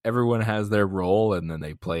everyone has their role and then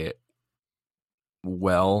they play it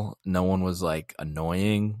well. No one was like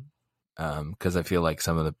annoying, because I feel like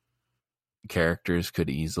some of the characters could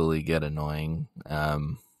easily get annoying,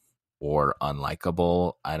 or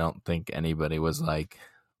unlikable. I don't think anybody was like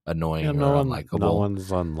annoying or No unlikable. one's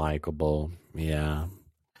unlikable. Yeah.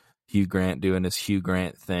 Hugh Grant doing his Hugh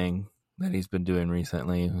Grant thing that he's been doing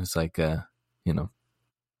recently. It was like a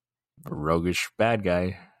roguish bad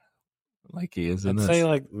guy like he is in I'd this. say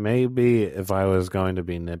like maybe if I was going to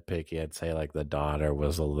be nitpicky, I'd say like the daughter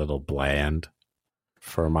was a little bland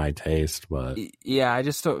for my taste, but Yeah, I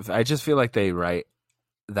just feel like they write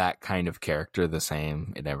that kind of character the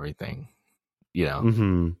same in everything,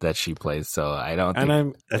 that she plays. So I don't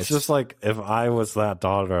think it's just like if I was that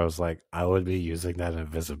daughter, I was like, I would be using that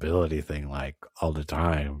invisibility thing like all the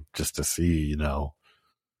time just to see,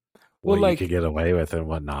 what you could get away with and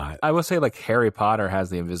whatnot. I will say like Harry Potter has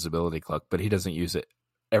the invisibility cloak, but he doesn't use it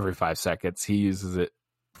every 5 seconds. He uses it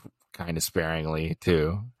kind of sparingly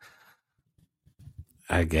too,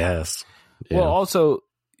 I guess. Yeah. Well, also,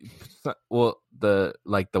 the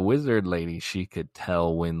wizard lady, she could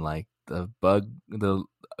tell when like the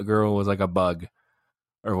girl was like a bug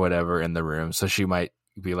or whatever in the room, so she might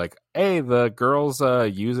be like, "Hey, the girl's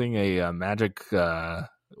using a magic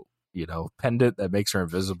pendant that makes her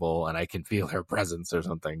invisible, and I can feel her presence or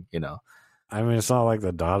something." I mean, it's not like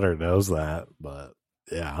the daughter knows that, but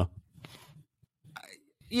yeah.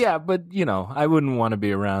 Yeah, but I wouldn't want to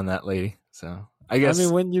be around that lady, so I guess. I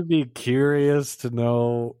mean, wouldn't you be curious to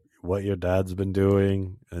know what your dad's been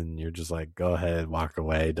doing? And you're just like, go ahead, walk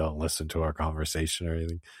away, don't listen to our conversation or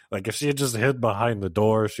anything. Like if she had just hid behind the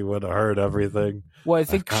door, she would have heard everything. Well, I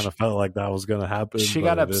think kind of felt like that was going to happen. She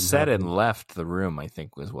got upset and left the room, I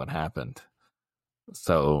think was what happened.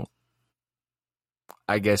 So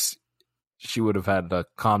I guess she would have had to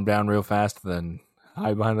calm down real fast, then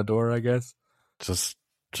hide behind the door, I guess. Just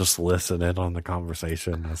listen in on the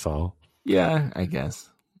conversation, that's all. Yeah, I guess.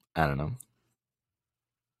 I don't know.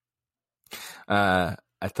 I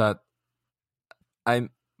thought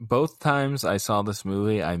both times I saw this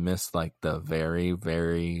movie, I missed like the very,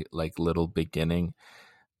 very like little beginning.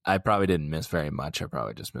 I probably didn't miss very much. I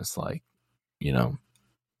probably just missed like, a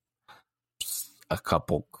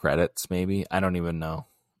couple credits maybe. I don't even know.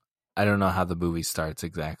 I don't know how the movie starts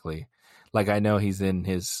exactly. Like I know he's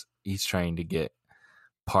trying to get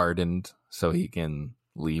pardoned so he can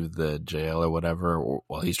leave the jail or whatever, or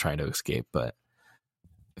he's trying to escape, but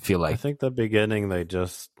I feel like I think the beginning they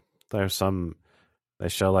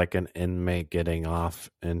show like an inmate getting off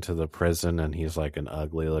into the prison and he's like an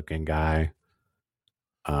ugly looking guy.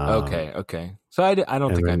 Okay. So I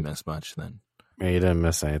don't think I missed much then. You didn't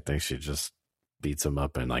miss anything. She just beats him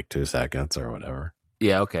up in like 2 seconds or whatever.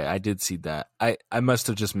 Yeah, okay. I did see that. I must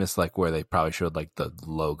have just missed like where they probably showed like the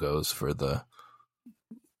logos for the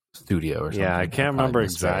studio or something. Yeah, I can't remember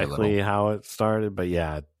exactly how it started, but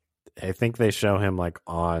yeah, I think they show him like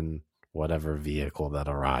on whatever vehicle that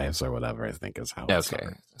arrives or whatever, I think is how it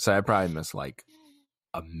starts. So I probably missed like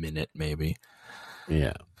a minute maybe.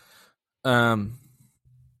 Yeah.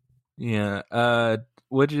 Yeah.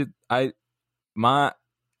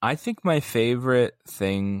 I think my favorite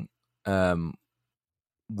thing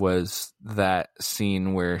was that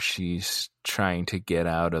scene where she's trying to get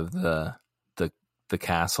out of the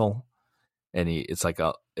castle, and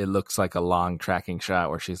it looks like a long tracking shot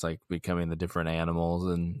where she's like becoming the different animals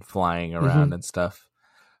and flying around and stuff.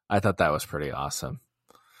 I thought that was pretty awesome.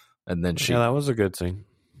 And then that was a good scene.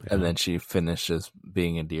 Yeah. And then she finishes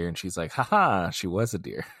being a deer and she's like, haha, she was a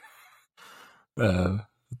deer. I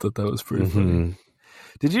thought that was pretty funny.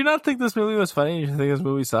 Did you not think this movie was funny? Did you think this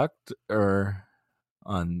movie sucked? Or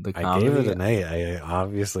on the comedy? I gave it an 8. I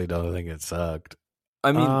obviously don't think it sucked.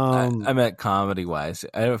 I mean, I meant comedy-wise.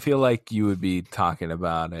 I don't feel like you would be talking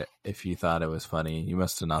about it if you thought it was funny. You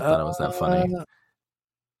must have not thought it was that funny.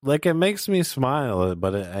 Like, it makes me smile,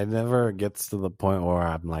 but it never gets to the point where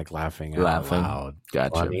I'm, like, laughing out loud.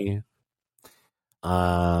 Gotcha. Funny.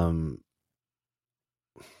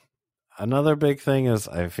 Another big thing is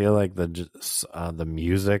I feel like the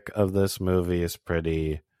music of this movie is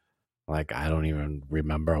pretty, like, I don't even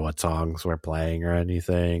remember what songs were playing or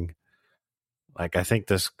anything. Like, I think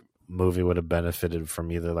this movie would have benefited from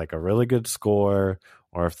either, like, a really good score,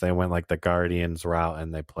 or if they went, like, the Guardians route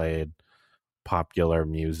and they played popular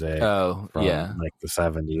music Oh, from yeah. like the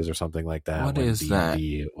 70s or something like that What when is that?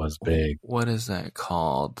 D&D was big. What is that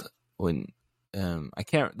called? When I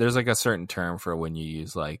can't. There's like a certain term for when you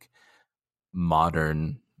use like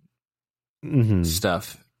modern Mm-hmm.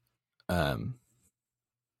 stuff. Um,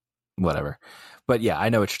 Whatever. But yeah, I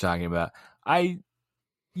know what you're talking about. I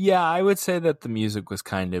Yeah, I would say that the music was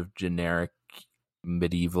kind of generic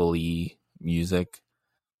medieval-y music,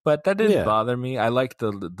 but that didn't Yeah. bother me. I liked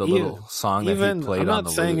the E- little song that he Even I'm played on not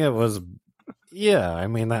the saying lute. it was. Yeah, I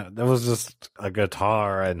mean that was just a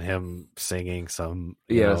guitar and him singing some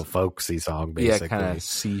Yeah, folksy song yeah, kind of basically.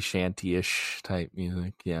 sea shanty-ish type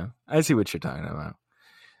music. Yeah, I see what you're talking about.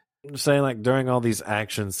 I'm saying like during all these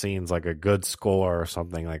action scenes, like a good score or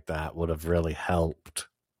something like that would have really helped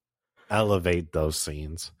elevate those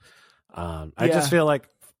scenes. I just Yeah, feel like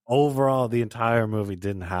overall the entire movie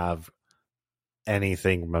didn't have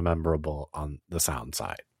anything memorable on the sound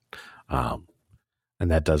side, and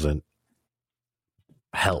that doesn't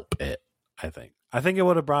help it. I think it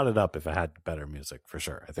would have brought it up if it had better music for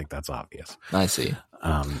sure. I think that's obvious. I see.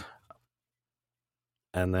 And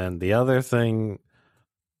then the other thing,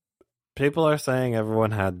 people are saying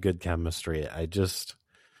everyone had good chemistry. I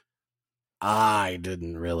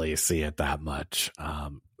didn't really see it that much,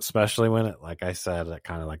 especially when it, like I said, it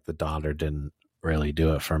kind of like the daughter didn't really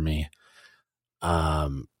do it for me.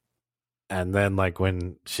 And then like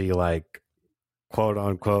when she like quote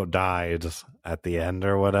unquote died at the end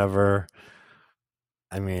or whatever,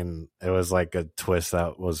 I mean, it was like a twist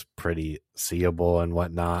that was pretty seeable and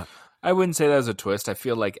whatnot. I wouldn't say that was a twist. I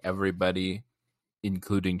feel like everybody,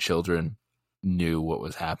 including children, knew what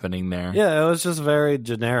was happening there. Yeah, it was just very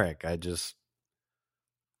generic. I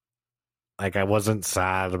wasn't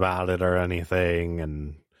sad about it or anything,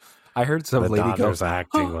 and I heard some the lady go, daughter's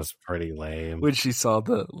acting was pretty lame. when she saw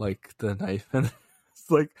the knife, and it's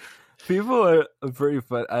like people are pretty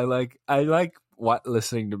fun. I like what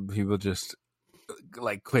listening to people just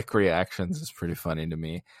like quick reactions is pretty funny to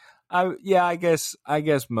me. I guess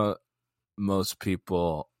most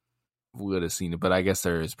people would have seen it, but I guess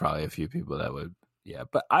there is probably a few people that would. Yeah,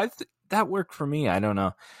 but that worked for me. I don't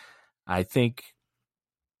know. I think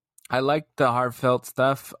I like the heartfelt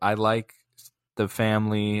stuff. I like the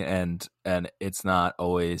family, and it's not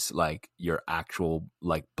always like your actual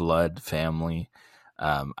like blood family.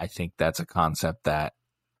 I think that's a concept that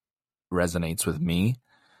resonates with me.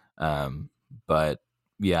 But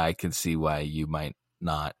yeah, I can see why you might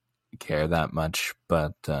not care that much.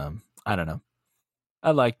 But I don't know.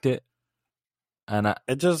 I liked it, and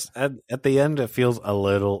It just at the end it feels a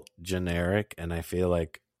little generic, and I feel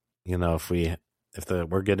like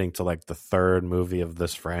we're getting to like the third movie of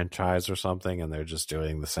this franchise or something, and they're just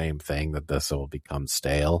doing the same thing, that this will become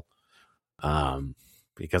stale.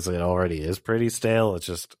 Because it already is pretty stale. It's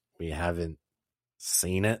just we haven't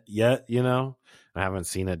seen it yet. I haven't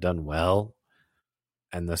seen it done well,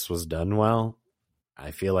 and this was done well.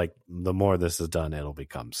 I feel like the more this is done, it'll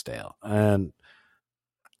become stale, and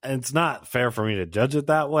it's not fair for me to judge it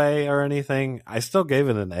that way or anything. I still gave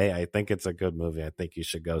it an A. I think it's a good movie. I think you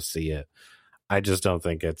should go see it. I just don't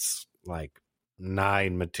think it's like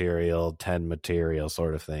 9 material, 10 material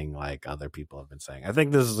sort of thing like other people have been saying. I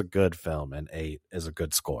think this is a good film, and 8 is a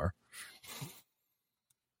good score.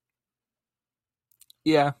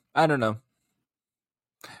 yeah, I don't know.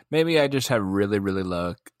 Maybe I just had really really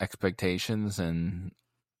low expectations, and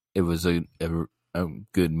it was a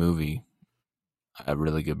good movie, a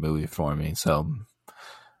really good movie for me. So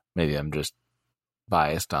maybe I'm just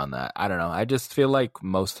biased on that. I don't know. I just feel like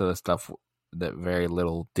most of the stuff that very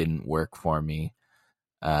little didn't work for me.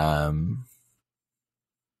 Because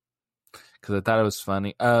I thought it was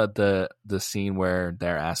funny. The scene where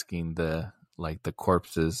they're asking the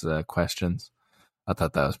corpses questions. I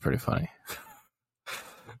thought that was pretty funny.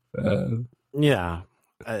 Yeah.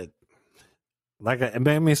 It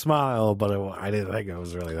made me smile, but I didn't think it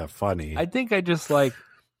was really that funny. I think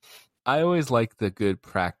I always like the good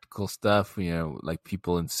practical stuff, like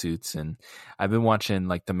people in suits, and I've been watching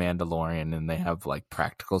like The Mandalorian, and they have like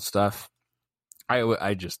practical stuff.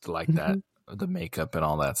 I just like that, the makeup and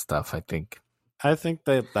all that stuff. I think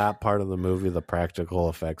that part of the movie, the practical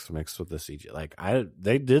effects mixed with the CG,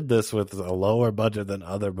 they did this with a lower budget than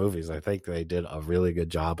other movies. I think they did a really good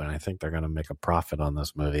job, and I think they're going to make a profit on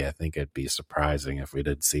this movie. I think it'd be surprising if we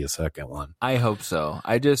did see a second one. I hope so.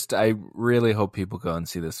 I really hope people go and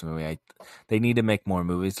see this movie. They need to make more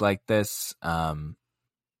movies like this, and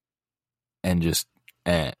just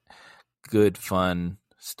good fun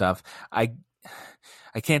stuff.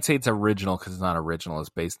 I can't say it's original because it's not original. It's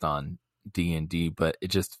based on D&D, but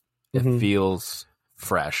it feels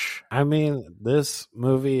fresh. I mean, this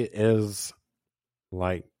movie is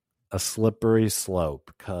like a slippery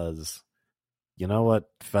slope, because you know what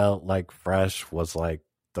felt like fresh was like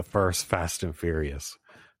the first Fast and Furious,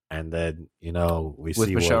 and then we with see what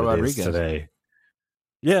Michelle it is Rodriguez. today.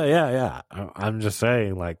 Yeah, yeah, yeah. I'm just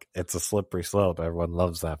saying, like, it's a slippery slope. Everyone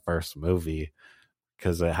loves that first movie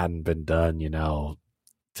because it hadn't been done,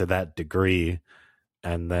 to that degree,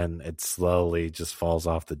 and then it slowly just falls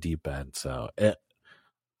off the deep end. So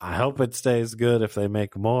I hope it stays good if they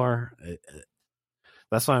make more.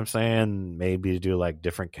 That's what I'm saying. Maybe do like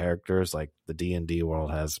different characters. Like the D&D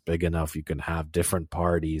world has big enough you can have different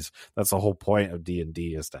parties. That's the whole point of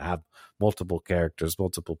D&D, is to have multiple characters,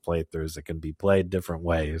 multiple playthroughs that can be played different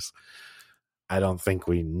ways. I don't think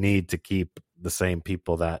we need to keep the same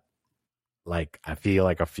people that, like, I feel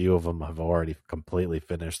like a few of them have already completely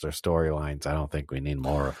finished their storylines. I don't think we need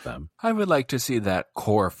more of them. I would like to see that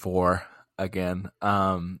core four again.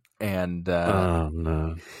 And Oh,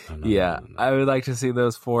 no. yeah, No. I would like to see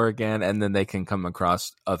those four again, and then they can come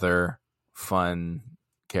across other fun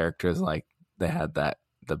characters, like they had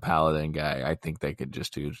the paladin guy. I think they could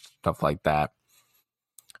just do stuff like that.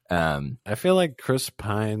 I feel like Chris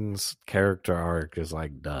Pine's character arc is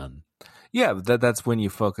like done. Yeah, that's when you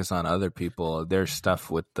focus on other people. There's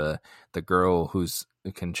stuff with the girl who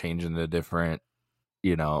can change into different,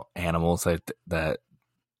 animals that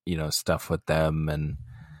stuff with them, and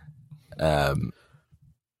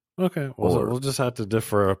okay, well, we'll just have to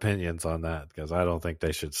differ opinions on that, because I don't think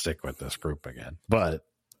they should stick with this group again. But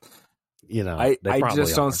I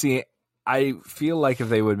just don't see. I feel like if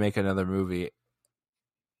they would make another movie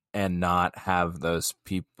and not have those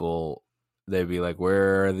people, they'd be like,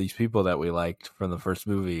 where are these people that we liked from the first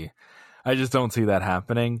movie? I just don't see that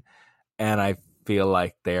happening. And I feel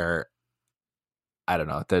like I don't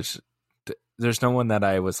know, there's no one that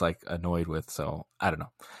I was like annoyed with. So I don't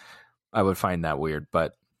know. I would find that weird,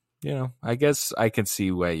 but I guess I can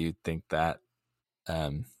see why you think that.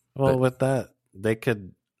 With that,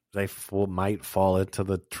 they might fall into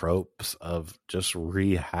the tropes of just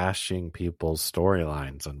rehashing people's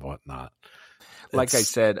storylines and whatnot. Like I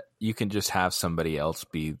said, you can just have somebody else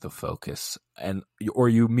be the focus, or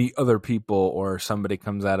you meet other people, or somebody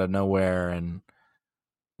comes out of nowhere, and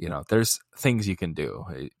there's things you can do.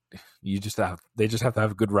 They just have to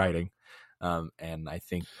have good writing, and I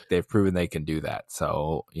think they've proven they can do that.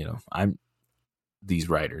 So I'm these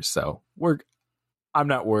writers, so I'm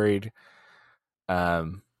not worried. I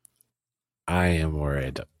am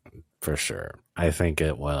worried for sure. I think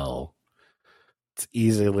it will. It's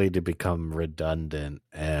easily to become redundant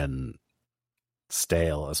and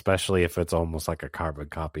stale, especially if it's almost like a carbon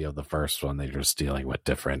copy of the first one. They're just dealing with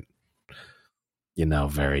different,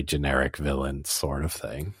 very generic villains, sort of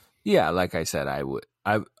thing. Yeah, like I said,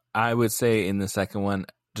 I would say in the second one,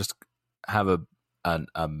 just have a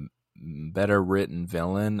better written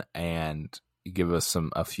villain and give us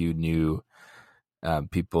a few new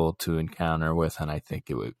people to encounter with, and I think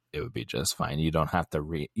it would be just fine. You don't have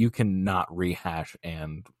to you can not rehash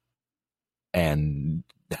and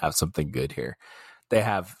have something good here. They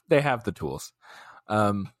have the tools.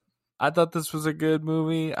 I thought this was a good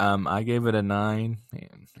movie. I gave it a 9,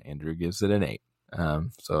 and Andrew gives it an 8.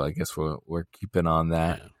 So I guess we're keeping on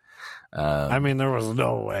that. Yeah. I mean, there was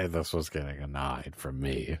no way this was getting a 9 from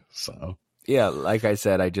me. So yeah, like I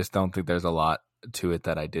said, I just don't think there's a lot to it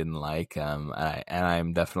that I didn't like. And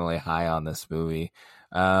I'm definitely high on this movie.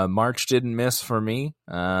 March didn't miss for me.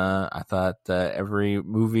 I thought every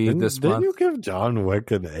movie this month. Didn't you give John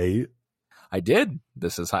Wick an 8? I did.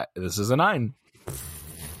 This is high. This is a 9.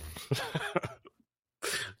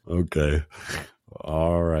 Okay.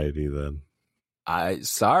 All righty then.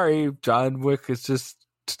 Sorry, John Wick is just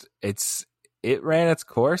it ran its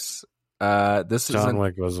course. John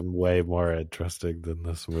Wick was way more interesting than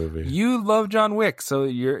this movie. You love John Wick, so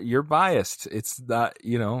you're biased. It's not,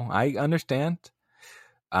 I understand.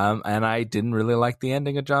 And I didn't really like the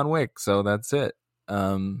ending of John Wick, so that's it.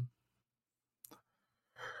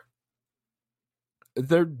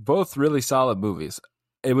 They're both really solid movies.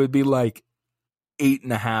 It would be like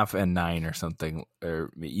 8.5 and 9 or something,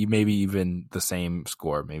 or maybe even the same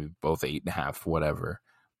score, maybe both 8.5, whatever.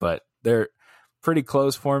 But they're pretty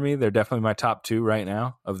close for me. They're definitely my top 2 right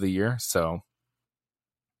now of the year. So,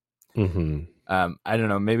 I don't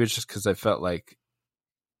know. Maybe it's just because I felt like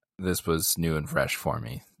this was new and fresh for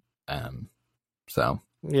me. So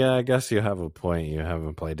yeah, I guess you have a point. You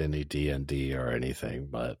haven't played any D&D or anything,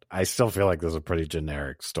 but I still feel like there's a pretty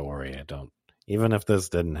generic story. Even if this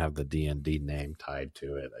didn't have the D&D name tied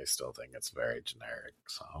to it, I still think it's very generic.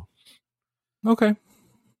 So okay.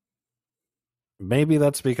 Maybe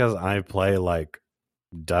that's because I play like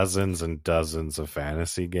dozens and dozens of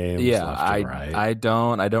fantasy games Yeah, left and right. I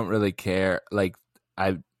don't really care. Like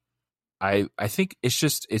I I think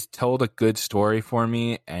it's told a good story for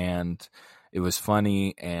me, and it was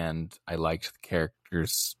funny, and I liked the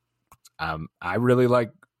characters. I really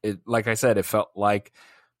like it. Like I said, it felt like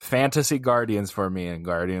fantasy Guardians for me, and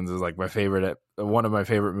Guardians is like my favorite, one of my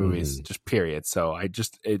favorite movies, just period. So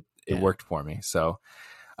it worked for me. So,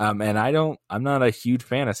 and I'm not a huge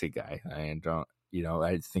fantasy guy. I don't,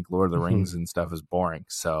 I think Lord of the Rings and stuff is boring.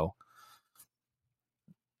 So,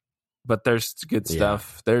 but there's good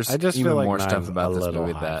stuff. There's I just even feel like more stuff nine's about a this little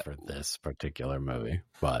movie high that for this particular movie,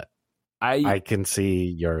 but I I can see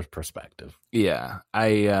your perspective. yeah,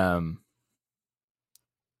 I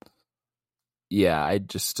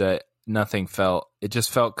just nothing felt. It just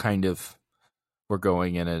felt kind of we're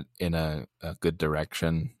going in a good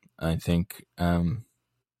direction. I think.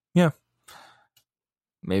 Yeah,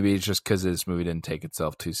 maybe it's just because this movie didn't take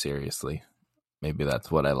itself too seriously. Maybe that's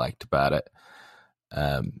what I liked about it.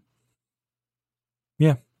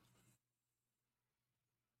 Yeah.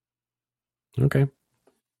 Okay.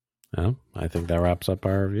 Well, I think that wraps up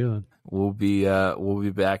our review then. We'll be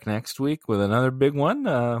back next week with another big one.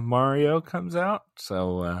 Mario comes out,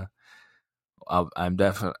 so I'm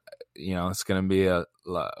definitely, it's going to be a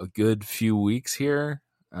good few weeks here.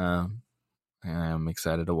 And I'm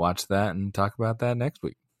excited to watch that and talk about that next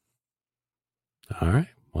week. All right.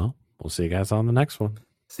 Well, we'll see you guys on the next one.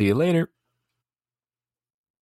 See you later.